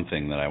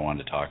something that I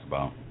wanted to talk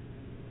about.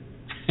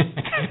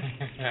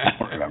 I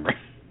don't remember.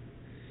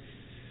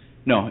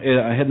 No,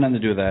 it had nothing to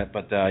do with that.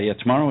 But yeah,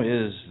 tomorrow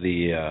is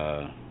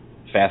the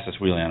fastest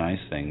wheelie on ice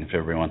thing. If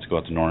everybody wants to go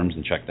out to Norm's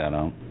and check that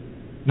out.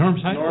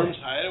 Norm's Hideaway. Norm's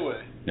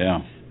Hideaway. Yeah.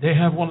 They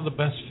have one of the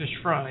best fish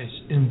fries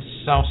in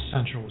south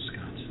central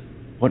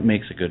Wisconsin. What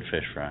makes a good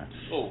fish fry?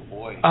 Oh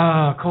boy.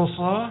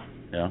 Coleslaw.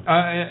 Yeah.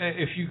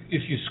 If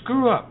you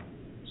screw up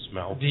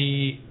smelt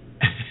the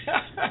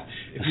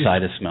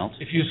side is smelt.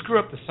 If you screw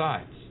up the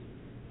sides,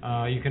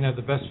 you can have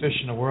the best fish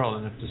in the world,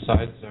 and if the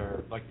sides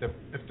are like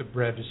if the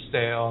bread is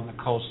stale and the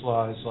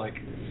coleslaw is like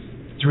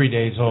 3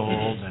 days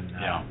old, and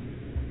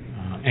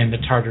and the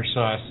tartar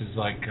sauce is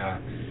like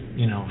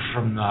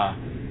from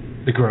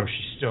the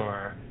grocery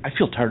store. I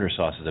feel tartar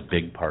sauce is a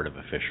big part of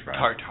a fish fry.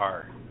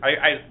 Tartar.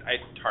 I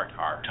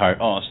tartar.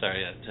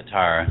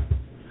 Tartar.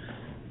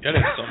 You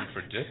gotta have something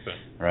for dipping.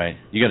 Right.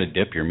 You gotta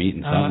dip your meat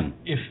in something.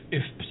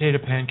 If potato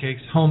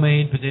pancakes,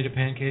 homemade potato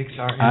pancakes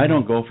are... I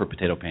don't go for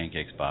potato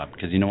pancakes, Bob,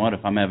 because you know what?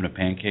 If I'm having a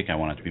pancake, I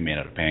want it to be made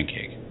out of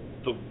pancake.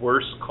 The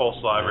worst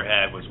coleslaw I ever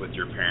had was with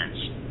your parents.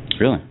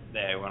 Really?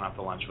 Yeah, I went out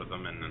to lunch with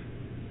them, and then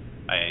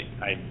I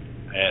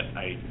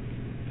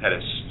had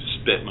to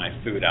spit my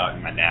food out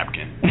in my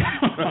napkin.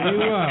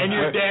 And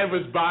your dad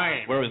was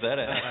buying. Where was that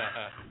at?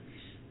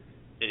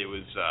 It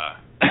was,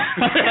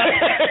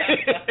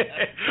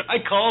 I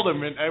called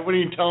him, and I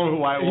wouldn't even tell him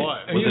who I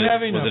was. Was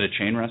it a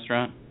chain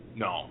restaurant?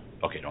 No.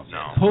 Okay, don't say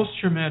no.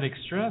 Post-traumatic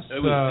stress. It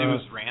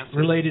was rancid.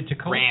 Related to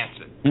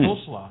rancid.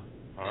 Coleslaw.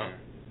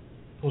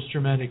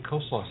 Post-traumatic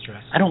coleslaw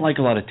stress. I don't like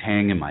a lot of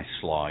tang in my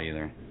slaw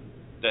either.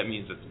 That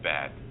means it's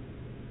bad.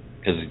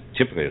 Because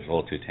typically it's a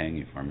little too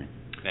tangy for me.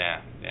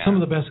 Yeah. Some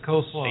of the best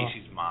coleslaw.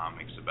 Stacy's mom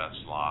makes the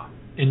best slaw.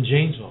 In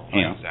Janesville.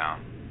 Hands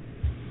down.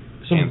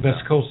 Some of the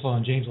best coleslaw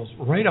in Janesville,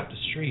 right up the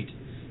street.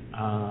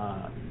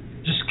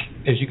 Just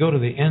as you go to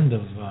the end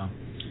of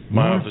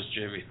my office,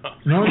 JV.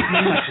 North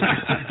Main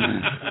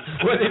Street.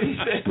 What did he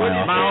say?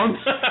 Mounds.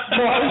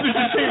 Mounds? Did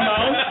you say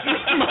mounds?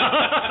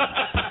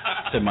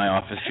 Said my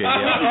office, JV.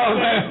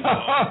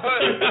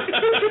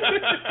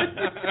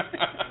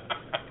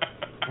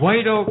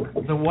 White Oak,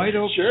 the White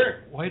Oak,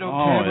 sure. White Oak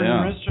Tavern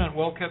and Restaurant,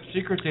 well-kept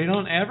secret. They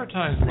don't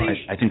advertise much.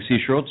 I think C.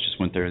 Schroeds just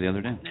went there the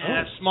other day.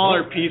 Yeah,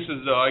 smaller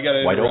pieces though. I got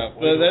to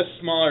interrupt. That's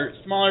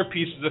smaller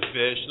pieces of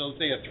fish. They'll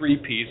say a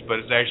 3-piece, but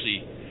it's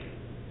actually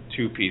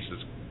 2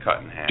 pieces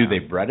cut in half. Do they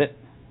bread it?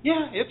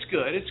 Yeah, it's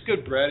good. It's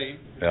good breading.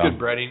 Yeah. Good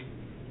breading.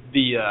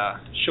 The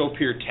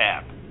Shopier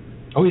Tap.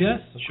 Oh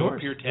yes, of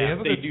course. Shopier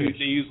Tap. They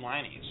use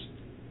lineys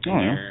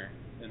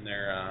in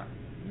their.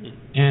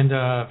 And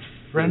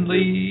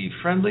Friendlies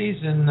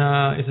and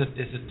is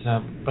it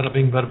Bada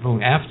Bing Bada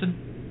Boom Afton?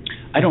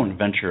 I don't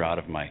venture out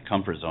of my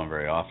comfort zone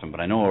very often, but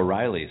I know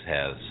O'Reilly's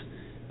has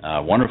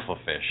wonderful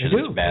fish. They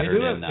do. It's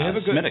battered in they have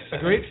a Smittix.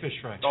 great fish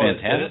fry. It's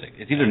fantastic.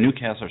 It's either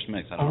Newcastle or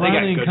Smittix. I don't know.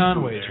 O'Reilly and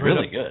Conway. It's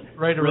really good.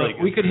 Right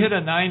around. We could hit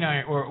a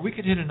 9-iron, or we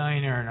could hit a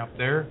 9-iron up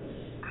there,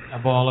 a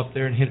ball up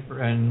there, and it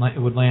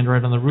would land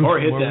right on the roof. Or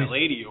hit that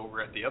lady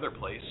over at the other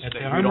place at that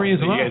the Armory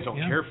as well. You guys don't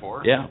care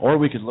for. Yeah, or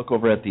we could look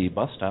over at the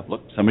bus stop.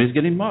 Look, somebody's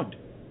getting mugged.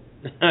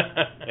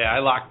 Yeah, I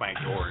lock my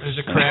doors. There's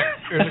a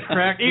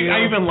crack deal.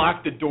 I even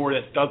lock the door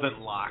that doesn't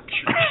lock.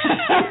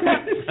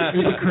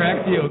 There's a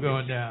crack deal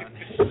going down.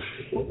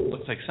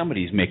 Looks like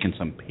somebody's making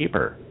some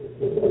paper.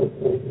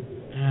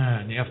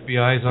 And the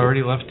FBI's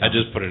already left town. I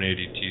just put an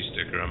ADT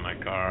sticker on my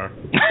car.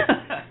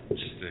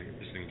 just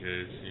in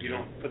case. You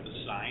don't put the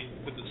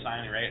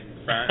sign right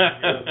in front.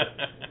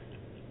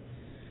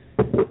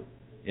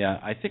 Yeah,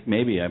 I think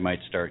maybe I might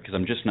start, because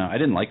I'm just now, I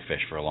didn't like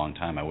fish for a long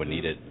time. I wouldn't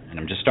eat it, and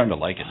I'm just starting to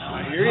like it now.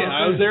 I hear you.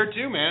 I was there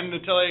too, man,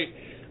 until I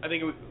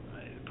think I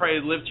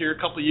probably lived here a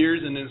couple of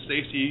years, and then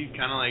Stacy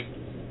kind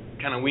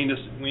of weaned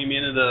me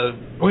into the...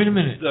 Wait a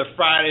minute. The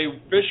Friday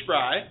fish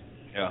fry.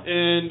 Yeah.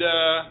 And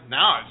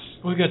now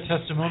it's... We got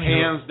testimony.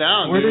 Hands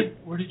down,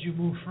 Where did you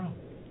move from?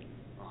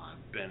 Oh,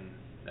 I've been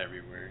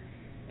everywhere.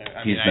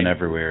 He's been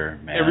everywhere,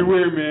 man.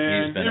 Everywhere,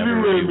 man. He's been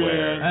everywhere,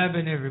 man. I've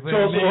been everywhere,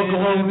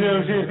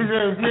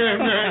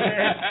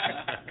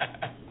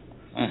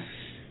 man.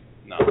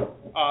 No.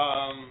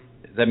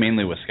 Is that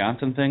mainly a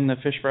Wisconsin thing, the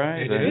fish fry?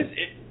 It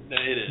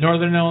is.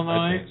 Northern Illinois.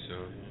 I think so.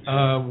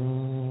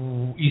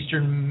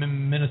 Eastern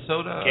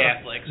Minnesota.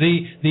 Catholics.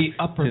 The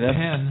upper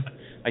pen.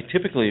 I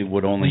typically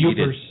would only eat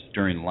it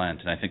during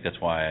Lent, and I think that's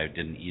why I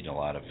didn't eat a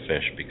lot of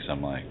fish, because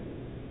I'm like,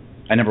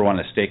 I never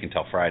wanted a steak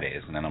until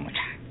Fridays, and then I'm like,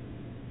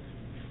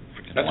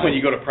 that's when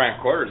you go to Prime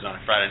Quarters on a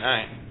Friday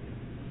night.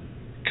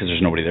 Because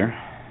there's nobody there.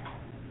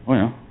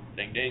 Well,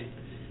 Ding ding.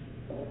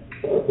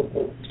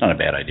 it's not a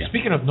bad idea.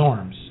 Speaking of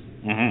norms,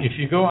 if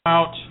you go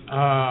out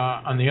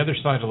on the other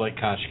side of Lake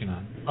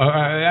Koshkonong,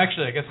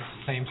 actually, I guess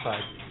it's the same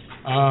side.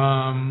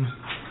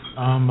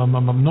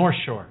 North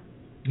Shore.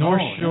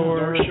 North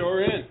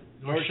Shore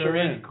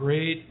Inn.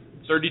 Great.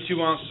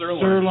 32-ounce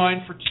sirloin.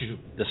 Sirloin for two.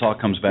 This all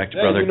comes back to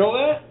Yeah, brother. you know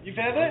that? You've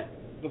had that?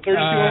 The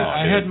 32-ounce.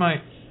 I had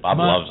my. Bob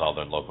loves all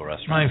the local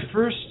restaurants.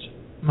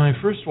 My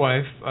first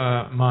wife,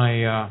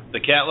 the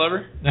cat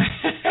lover.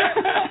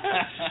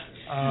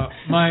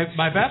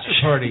 my bachelor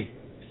party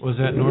was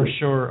at North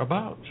Shore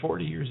about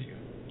 40 years ago,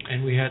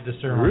 and we had the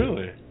sirloin.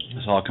 Really?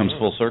 This all comes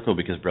full circle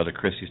because brother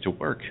Chris used to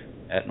work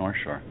at North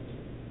Shore.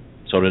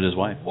 So did his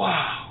wife.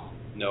 Wow.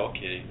 No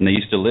kidding. And they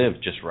used to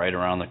live just right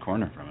around the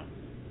corner from it.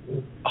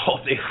 Oh,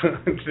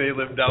 they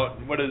lived out.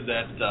 What is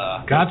that?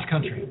 God's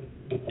country.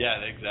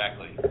 Yeah,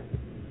 exactly.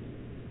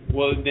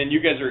 Well, then you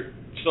guys are.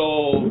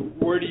 So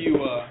where do you?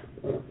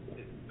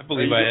 I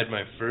believe I had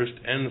my first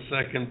and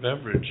second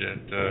beverage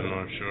at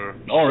North Shore.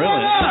 Oh,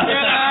 really?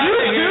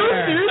 Seriously?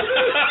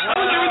 I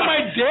was there with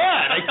my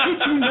dad. I kid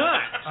you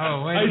not.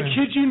 Oh, wait a minute. I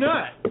kid you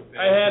not.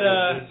 I had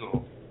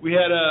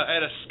I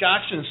had a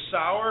Scotch and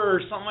sour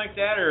or something like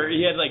that, or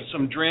he had like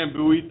some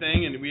Drambuie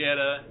thing, and we had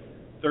a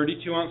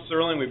 32-ounce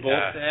sirloin. We both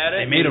had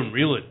it. They made them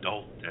real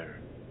adult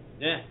there.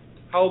 Yeah.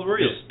 How old were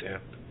you? Real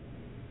stamped.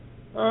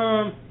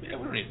 Yeah,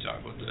 we don't need to talk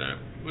about that.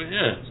 But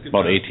yeah, it's good.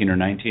 About 18 or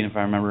 19, if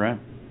I remember right.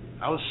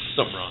 I was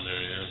something around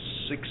there, yeah.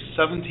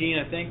 17,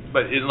 I think.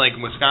 But in like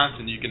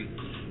Wisconsin, you can,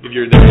 if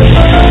you're there.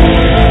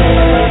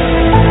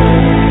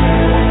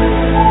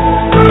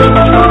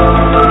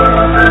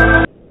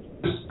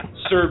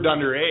 Served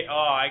under 8. Oh,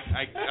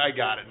 I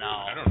got it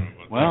now. I don't know.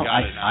 Well,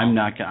 I'm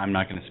not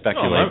going to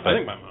speculate, I but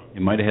think my mom.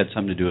 it might have had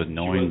something to do with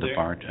knowing the there?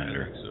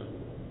 bartender. I think so.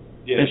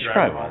 Yeah, she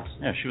probably was.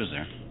 Yeah, she was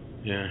there.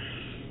 Yeah.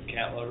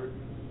 Cat lover.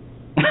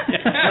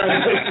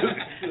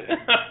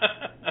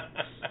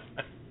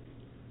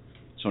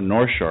 So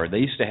North Shore, they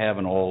used to have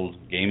an old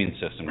gaming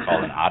system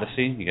called an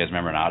Odyssey. You guys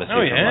remember an Odyssey Oh,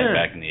 from yeah. like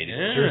back in the 80s?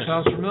 Yeah. Sure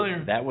sounds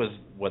familiar. That was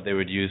what they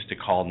would use to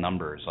call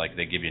numbers. Like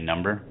they give you a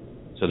number.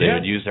 So they Yeah.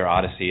 would use their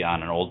Odyssey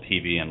on an old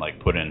TV and like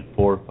put in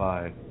 4 or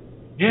 5.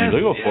 Yeah.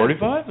 They go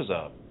 45 is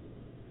up.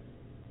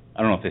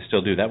 I don't know if they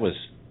still do. That was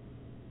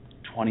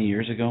 20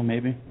 years ago,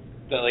 maybe.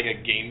 Is that like a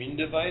gaming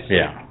device?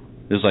 Yeah.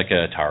 It was like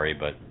an Atari,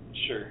 but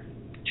Sure.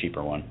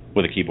 cheaper one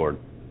with a keyboard.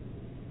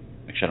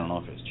 Actually, I don't know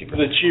if it was cheaper.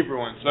 The cheaper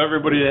one. So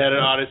everybody that had an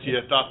Odyssey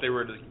that thought they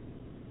were the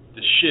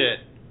shit.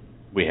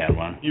 We had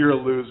one. You're a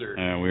loser.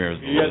 We were.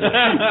 You had the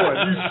cheap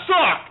one. You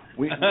suck.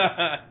 We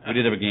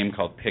did have a game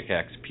called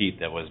Pickaxe Pete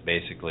that was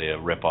basically a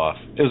rip-off.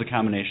 It was a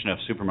combination of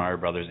Super Mario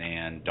Brothers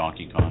and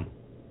Donkey Kong.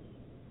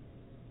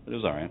 But it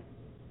was all right.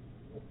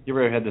 You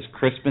ever had this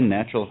Crispin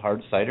natural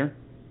hard cider?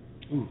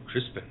 Ooh,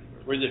 Crispin.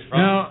 Where's it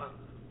from?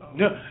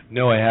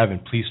 No, I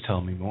haven't. Please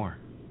tell me more.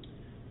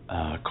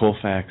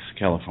 Colfax,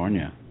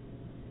 California.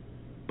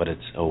 But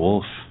it's a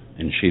wolf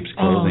in sheep's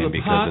clothing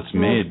because it's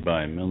made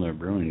by Miller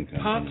Brewing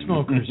Company. Pot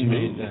smokers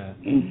made that.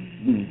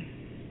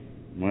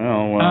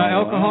 Well.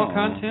 Alcohol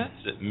content?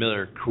 Is it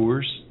Miller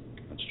Coors?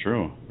 That's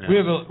true. Yeah.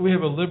 We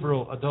have a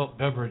liberal adult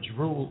beverage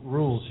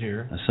rules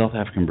here. South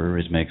African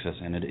Breweries makes us,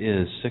 and it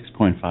is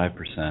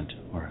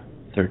 6.5% or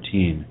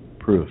 13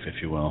 proof, if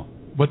you will.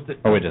 Did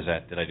I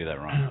do that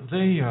wrong?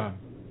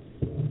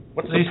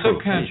 They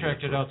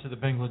subcontracted out to the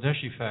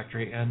Bangladeshi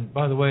factory, and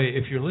by the way,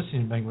 if you're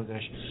listening to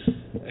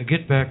Bangladesh,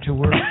 get back to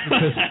work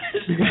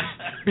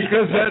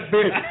because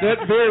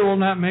that beer will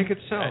not make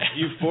itself.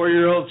 You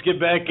 4-year-olds, get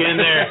back in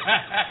there.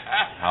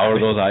 How are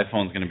those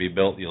iPhones going to be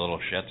built, you little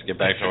shits? Get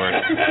back to work.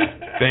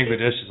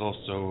 Bangladesh is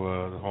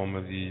also the home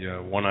of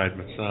the one-eyed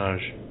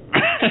massage.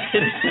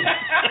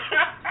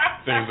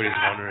 If anybody's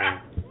wondering.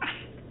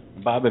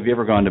 Bob, have you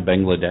ever gone to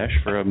Bangladesh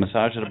for a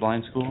massage at a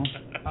blind school?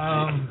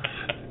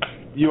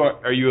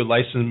 Are you a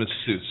licensed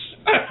masseuse?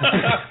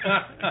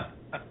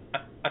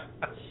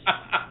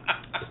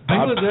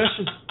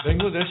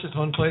 Bangladesh is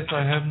one place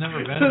I have never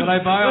been, but I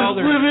buy all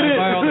their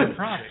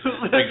products.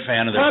 Big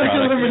fan of their products.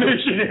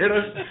 Elimination here.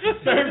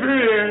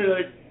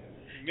 Like,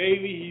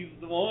 maybe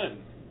he's the one.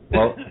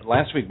 Well,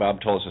 last week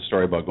Bob told us a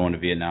story about going to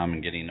Vietnam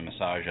and getting a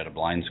massage at a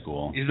blind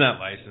school. He's not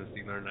licensed.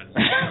 He learned that.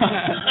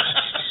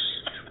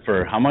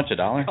 For how much? $1?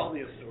 $1.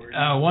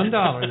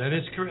 That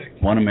is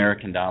correct. $1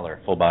 American,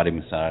 full body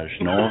massage.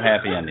 No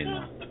happy ending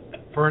though.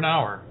 For an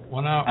hour.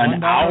 1 hour.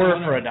 An hour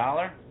for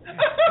 $1?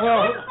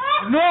 Well,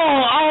 no,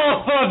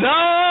 hour for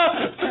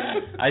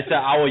 $1. I said,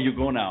 hour. You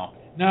go now.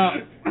 Now,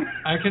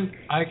 I can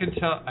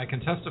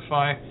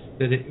testify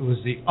that it was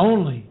the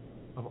only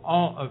of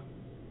all of.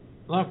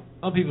 A lot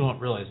of people don't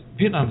realize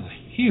Vietnam is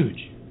a huge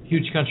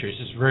country. It's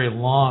just very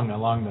long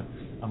along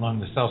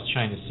the South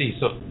China Sea,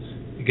 so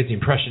you get the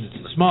impression it's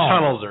small.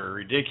 Tunnels are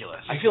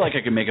ridiculous. I feel like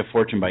I could make a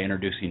fortune by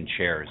introducing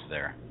chairs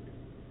there.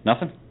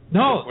 Nothing?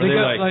 No, Were they they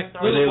got like-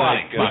 like were they little,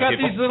 like, they got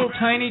people? these little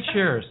tiny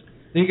chairs.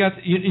 They got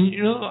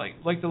you know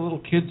like the little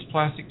kids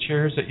plastic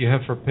chairs that you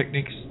have for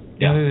picnics.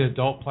 Yeah. You know, the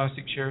adult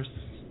plastic chairs.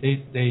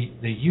 They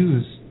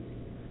use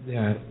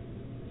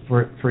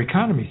for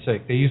economy's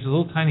sake. They use the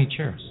little tiny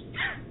chairs.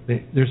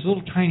 There's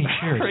little tiny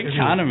chairs. For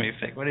economy's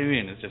sake, what do you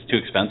mean? It's just too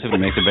expensive to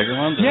make the bigger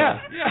ones? Yeah.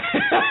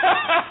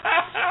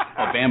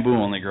 Well, bamboo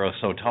only grows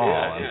so tall.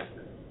 Yeah.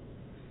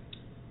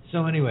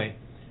 So anyway,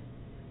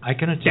 I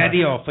can attest.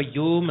 Daddy, for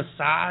you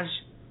massage,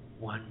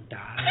 $1.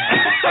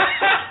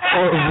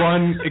 Or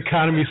one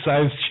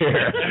economy-sized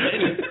chair.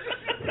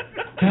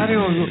 Daddy,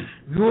 you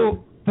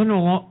been a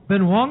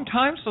long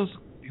time since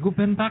you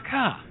been back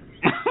here.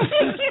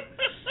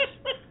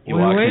 You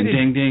We're walk in, waiting.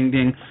 ding, ding,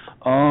 ding.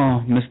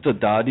 Oh, Mr.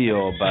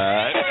 Daddy-O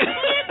back.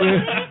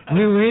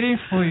 We're waiting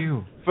for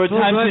you. For So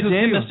time glad to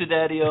today, see you. Mr.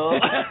 Daddy-O.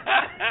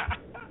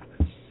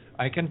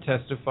 I can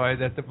testify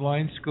that the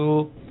blind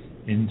school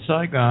in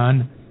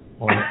Saigon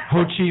or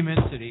Ho Chi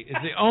Minh City is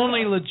the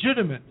only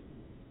legitimate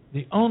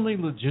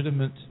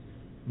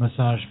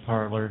massage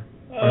parlor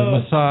or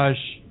massage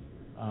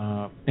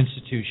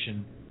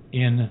institution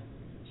in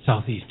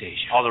Southeast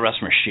Asia. All the rest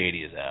of them are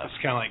shady as ass.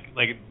 It's kind of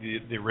like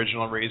the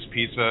original Ray's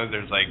Pizza.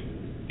 There's like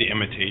the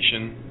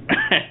imitation.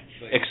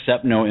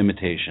 Except no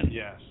imitation.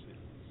 Yes.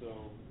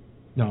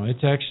 No,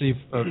 it's actually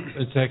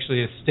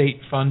a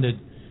state-funded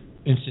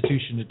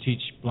institution to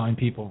teach blind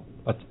people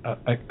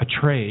a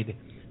trade.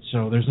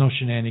 So there's no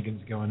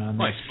shenanigans going on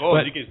there. Well, I suppose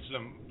But- you get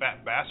some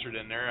fat bastard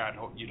in there.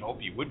 You'd hope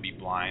he would be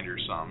blind or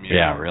something. you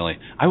Yeah, know? really.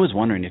 I was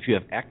wondering if you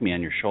have acme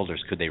on your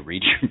shoulders, could they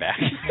reach your back?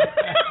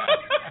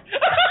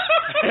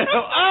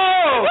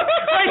 Oh,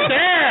 right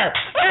there.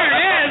 There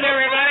it is,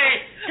 everybody.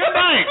 Good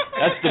night.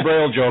 That's the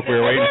Braille joke we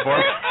were waiting for.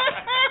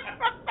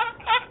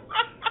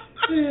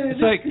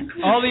 It's like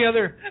all the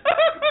other.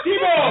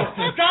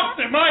 Tebow, stop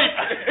the mic.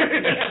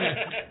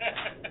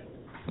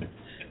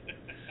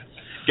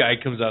 Guy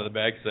comes out of the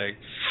back saying,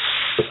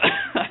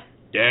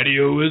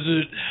 Daddy-O, is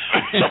it?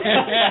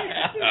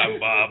 I'm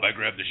Bob. I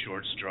grabbed the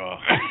short straw.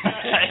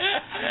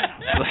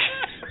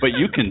 But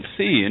you can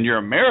see, and you're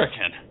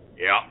American.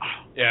 Yeah.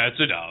 Yeah, it's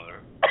 $1.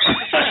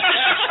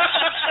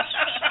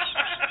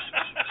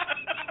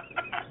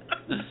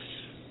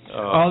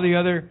 All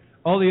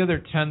the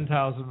other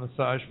 10,000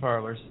 massage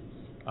parlors.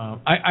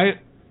 I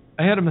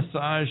had a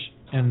massage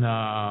in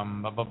the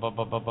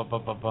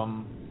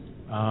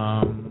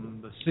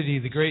city,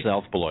 the great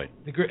South Beloit.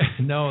 the great the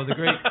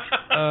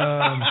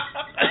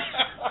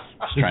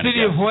city trying of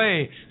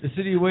Hue,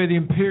 the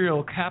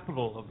imperial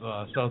capital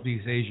of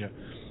Southeast Asia.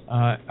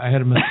 I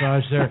had a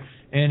massage there,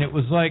 and it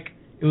was like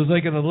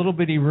in a little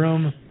bitty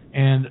room,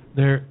 and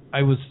there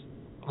I was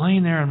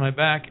laying there on my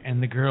back,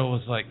 and the girl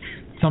was like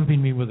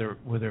thumping me with her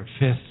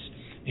fists,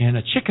 and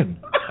a chicken.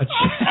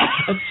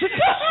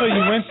 So you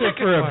went there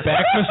for a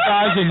back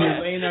massage and you're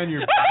laying on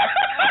your back?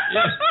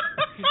 Yeah,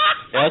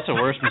 that's the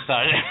worst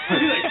massage.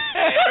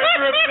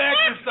 For a back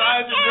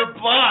massage and you're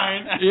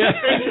blind. Yeah.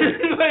 And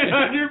you're laying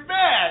on your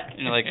back. And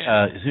you're like,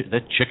 is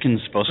that chicken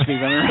supposed to be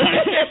running around?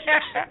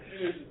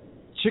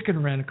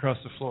 Chicken ran across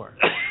the floor,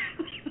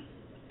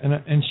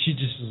 and she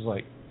just was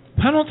like,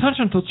 "Pay no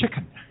attention to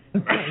chicken."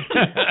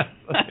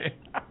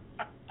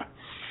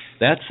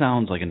 That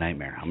sounds like a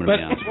nightmare. I'm going to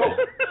be honest with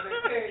you.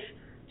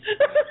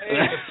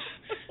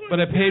 But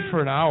I paid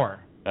for an hour,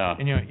 Oh.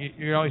 and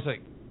you're always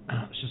like,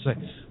 it's just like,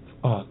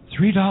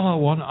 $3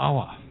 1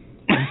 hour,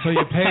 and so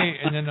you pay,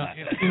 and then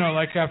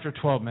like after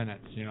 12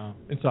 minutes,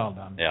 it's all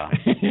done. Yeah.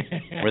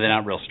 Were they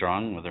not real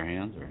strong with their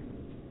hands,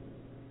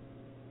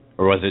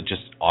 or was it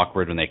just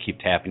awkward when they keep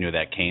tapping you with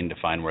that cane to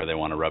find where they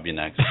want to rub you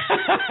next? It's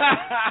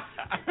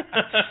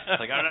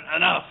like,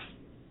 enough.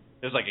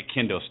 There's like a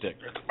kendo stick.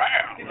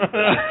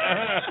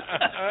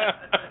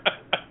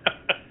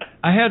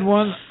 I had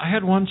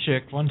one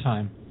chick one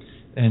time,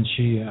 and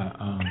she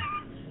We're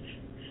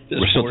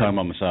still talking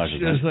about massages.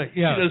 She was like,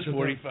 yeah, She does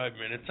 45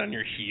 minutes on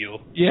your heel.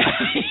 Yeah.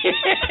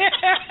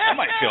 That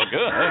might feel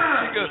good.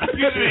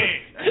 Excuse me.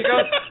 She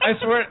goes,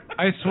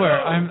 I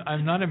swear,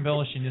 I'm not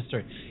embellishing this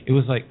story. It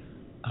was like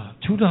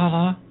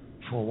 $2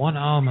 for 1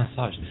 hour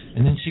massage,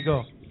 and then she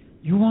go,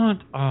 you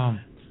want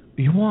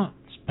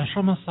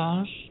special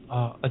massage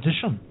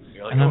edition?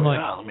 You're like, and I'm oh, like,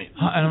 yeah, let me.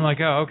 and I'm like,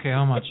 oh, okay,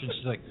 how much? And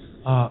she's like,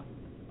 $1.50.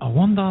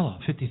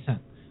 And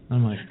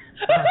I'm like,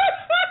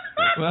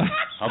 well,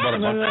 How about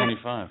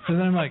 $1.25? So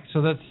then I'm like,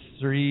 so that's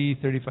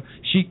 $3.35.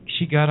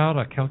 She got out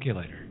a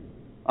calculator,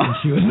 and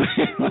she was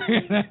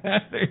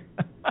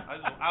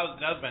that was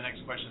my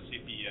next question. See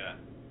if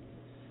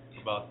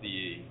about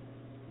the,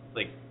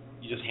 like,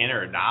 you just hand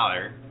her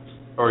 $1,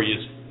 or you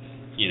just,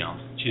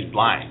 she's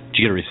blind. Did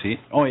you get a receipt?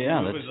 Oh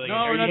yeah. That's, Like, no,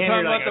 are we're you not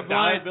handing talking her, about the like, a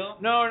blind. dollar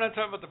bill? No, we're not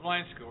talking about the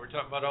blind school. We're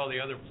talking about all the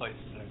other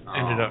places that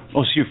ended up.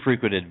 oh, so you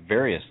frequented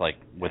various, like,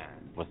 with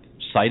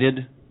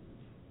sighted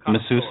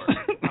masseuse?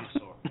 Connoisseur.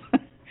 So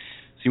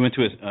you went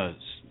to a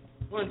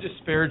Well,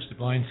 disparage the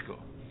blind school.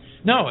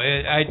 No,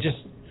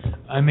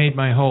 I made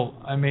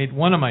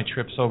one of my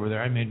trips over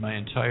there. I made my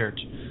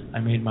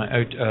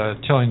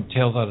telling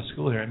tales out of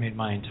school there. I made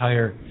my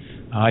entire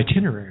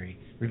itinerary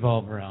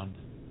revolve around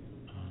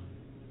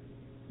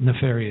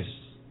nefarious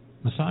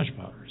massage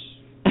powers.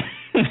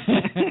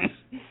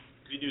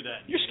 We do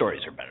that. Your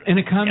stories are better. In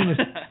a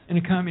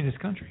communist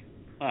country.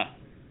 Huh.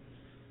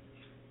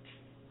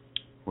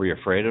 Were you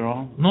afraid at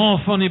all? No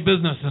funny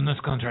business in this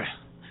country.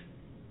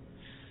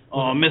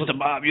 Oh, Mr.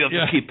 Bob, you have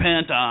to keep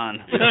pant on.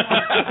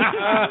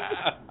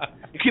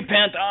 You keep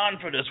pant on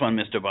for this one,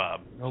 Mr.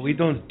 Bob. No, we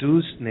don't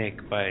do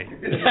snake bite.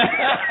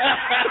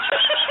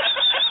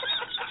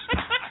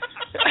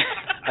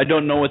 I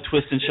don't know what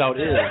twist and shout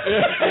is.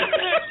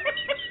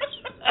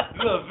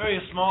 You have a very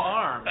small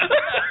arm.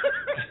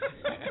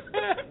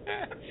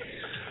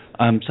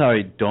 I'm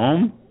sorry,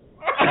 dome?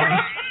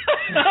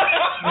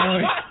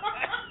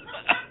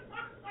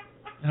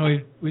 No,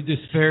 we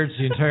disparaged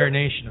the entire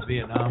nation of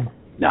Vietnam.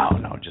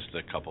 No, just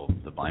a couple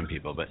of the blind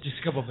people, but just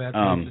a couple of bad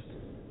things.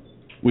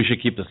 We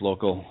should keep this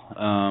local.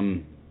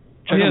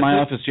 Check out my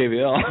office,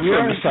 JVL. We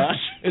are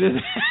massage. It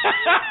is.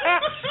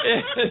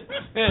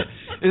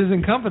 It is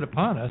incumbent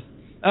upon us.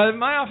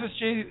 My office,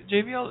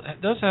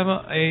 JVL, does have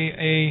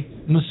a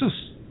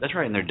masseuse. That's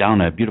right, and they're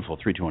down at beautiful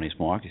 320 East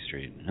Milwaukee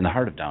Street, in the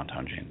heart of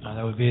downtown Janesville.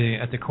 That would be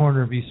at the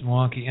corner of East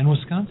Milwaukee and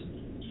Wisconsin.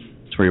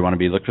 That's where you want to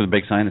be. Look for the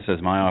big sign that says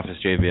My Office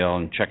JVL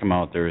and check them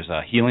out. There's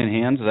Healing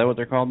Hands. Is that what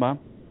they're called, Bob?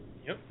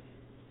 Yep.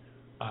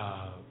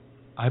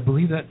 I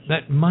believe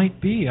that might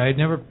be. I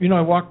never,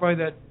 I walked by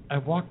that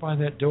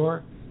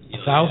door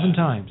 1,000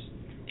 times.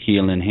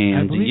 Healing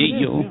Hands. I believe it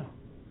is, yeah.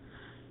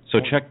 So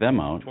check them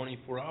out.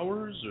 24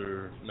 hours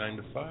or 9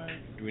 to 5?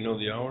 Do we know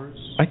the hours?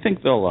 I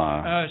think they'll.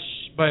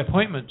 By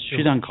appointment.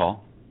 She's on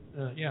call.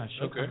 Yeah.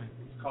 Okay.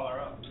 Call her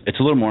up. It's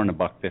a little more than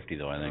 $1.50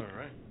 though, I think. All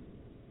right.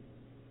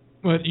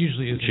 Well, it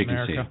usually is she in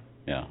America. Can see.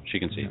 Yeah, she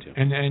can see too.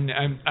 And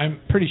I'm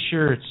pretty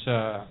sure it's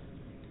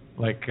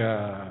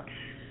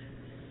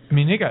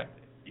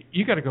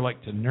you got to go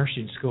to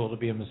nursing school to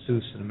be a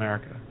masseuse in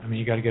America. I mean,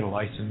 you got to get a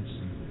license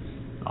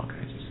and all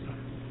kinds of stuff.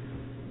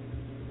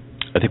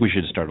 I think we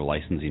should start a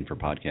licensing for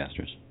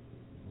podcasters.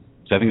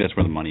 So I think that's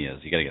where the money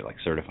is. You got to get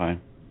certified.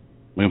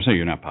 I'm saying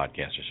you're not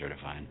podcaster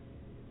certified.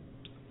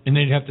 And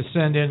they'd have to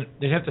send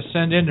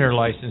in their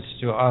license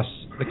to us,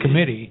 the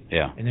committee.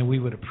 Yeah. And then we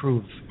would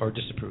approve or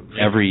disapprove.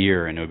 Every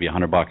year, and it would be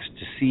 $100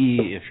 to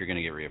see if you're going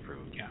to get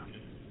reapproved. Yeah.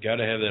 Got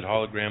to have that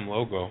hologram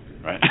logo.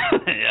 Right.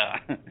 Yeah.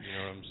 You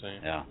know what I'm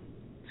saying? Yeah.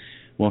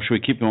 Well, should we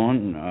keep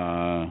going,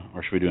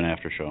 or should we do an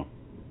after show?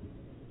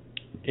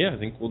 Yeah, I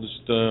think we'll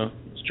just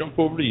let's jump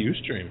over to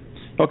Ustream.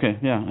 Okay.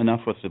 Yeah.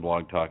 Enough with the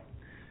blog talk.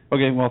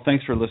 Okay, well,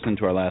 thanks for listening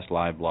to our last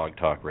live Blog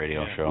Talk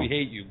radio show. We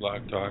hate you,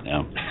 Blog Talk.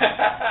 Yeah.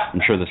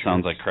 I'm sure this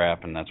sounds like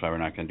crap, and that's why we're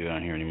not going to do it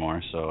on here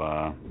anymore.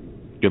 So,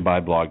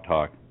 goodbye, Blog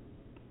Talk.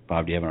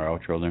 Bob, do you have our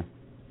outro there?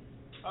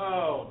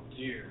 Oh,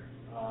 dear.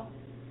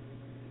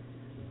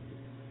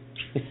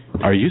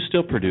 Are you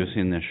still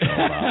producing this show,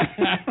 Bob?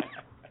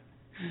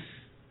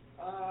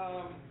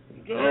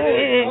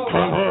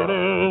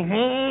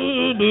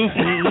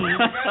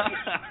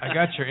 I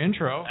got your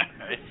intro.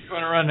 You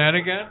want to run that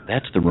again?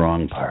 That's the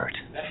wrong part.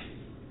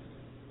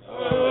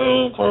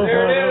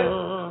 There it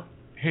is.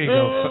 Here you go.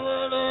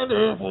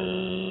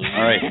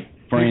 All right,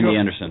 for Andy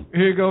Anderson.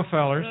 Here you go,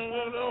 fellers.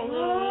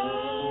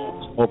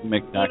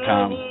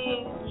 OpenMic.com.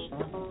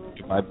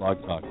 Goodbye,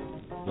 Blog Talk.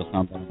 We'll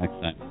sound better next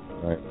time.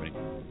 All right, everybody.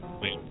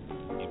 Wait.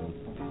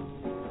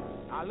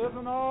 I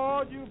listen to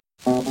all you.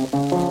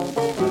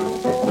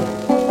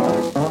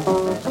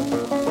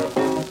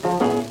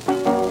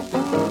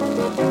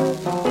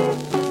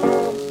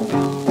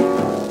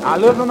 I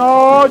listen to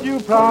all you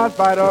prize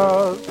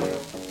fighters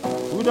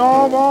who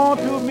don't want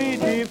to meet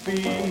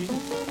defeat.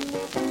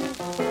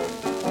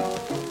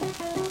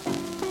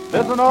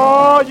 Listen to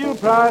all you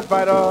prize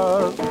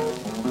fighters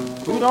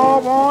who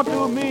don't want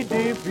to meet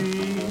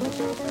defeat.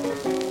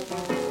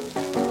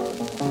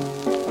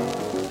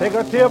 Take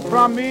a tip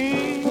from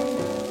me,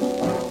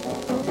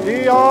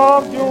 see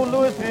off Joe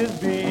Louis's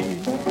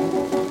beat.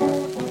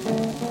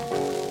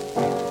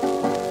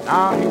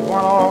 Now he's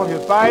won all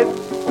his fights,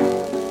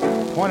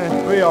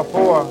 23 or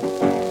 4,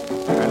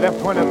 and left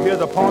 20 of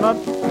his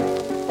opponents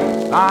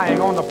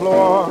lying on the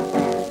floor.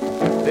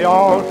 They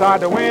all tried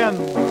to win,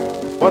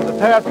 but the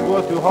task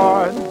was too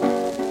hard.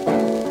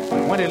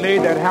 When he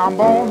laid that ham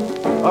bone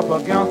up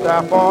against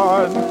that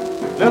board,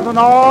 listen,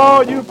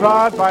 all you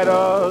prize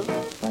fighters,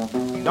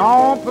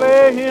 don't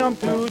play him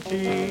too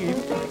cheap.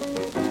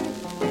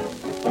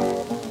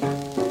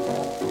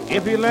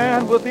 If he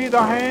lands with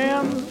either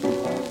hand,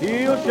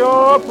 he'll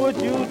sure put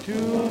you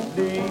to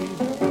sleep.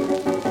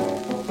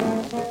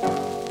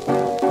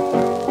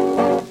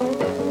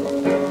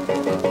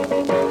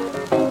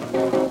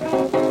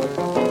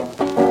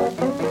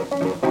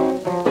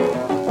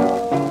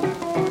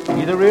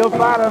 He's a real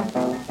fighter.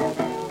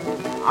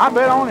 I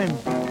bet on him.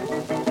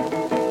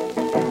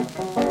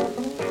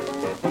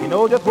 He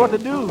knows just what to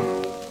do.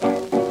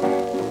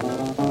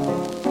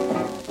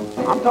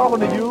 I'm talking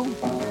to you.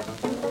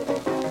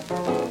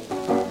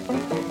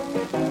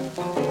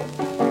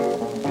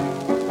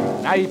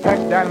 Now he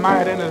packs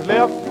dynamite in his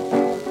left.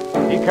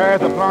 He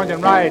carries a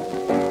plunging right.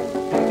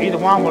 Either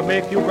one will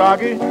make you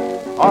groggy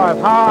or as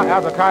high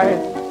as a kite.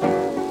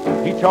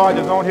 He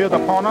charges on his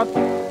opponent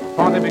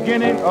From the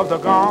beginning of the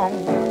gong,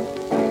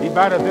 he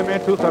batters them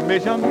into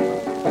submission.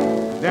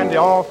 Then they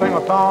all sing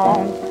a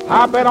song.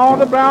 I bet on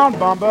the brown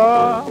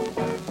bumper,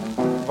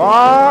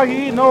 for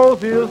he knows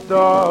his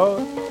stuff,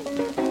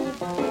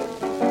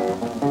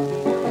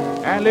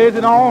 and lays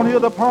it on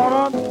his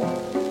opponent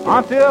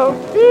until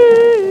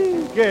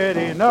he get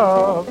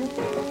enough.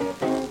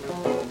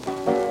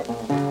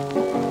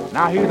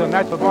 Now he's a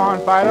natural born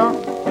fighter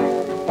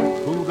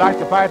who likes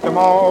to fight them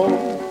all.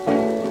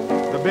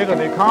 The bigger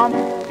they come,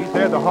 he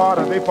said, the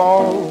harder they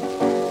fall.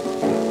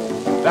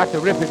 That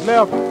terrific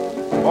left,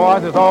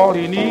 boys, is all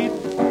he needs.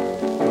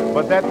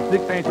 But that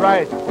six ain't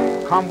right,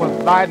 come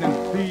with lightning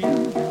speed.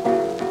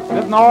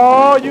 Listen,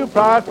 all you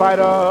prize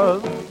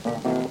fighters,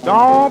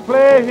 don't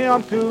play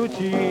him too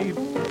cheap.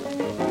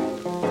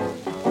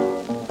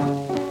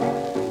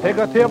 Take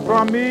a tip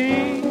from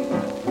me,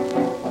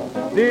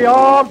 stay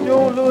off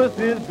Joe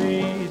Louis's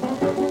beat.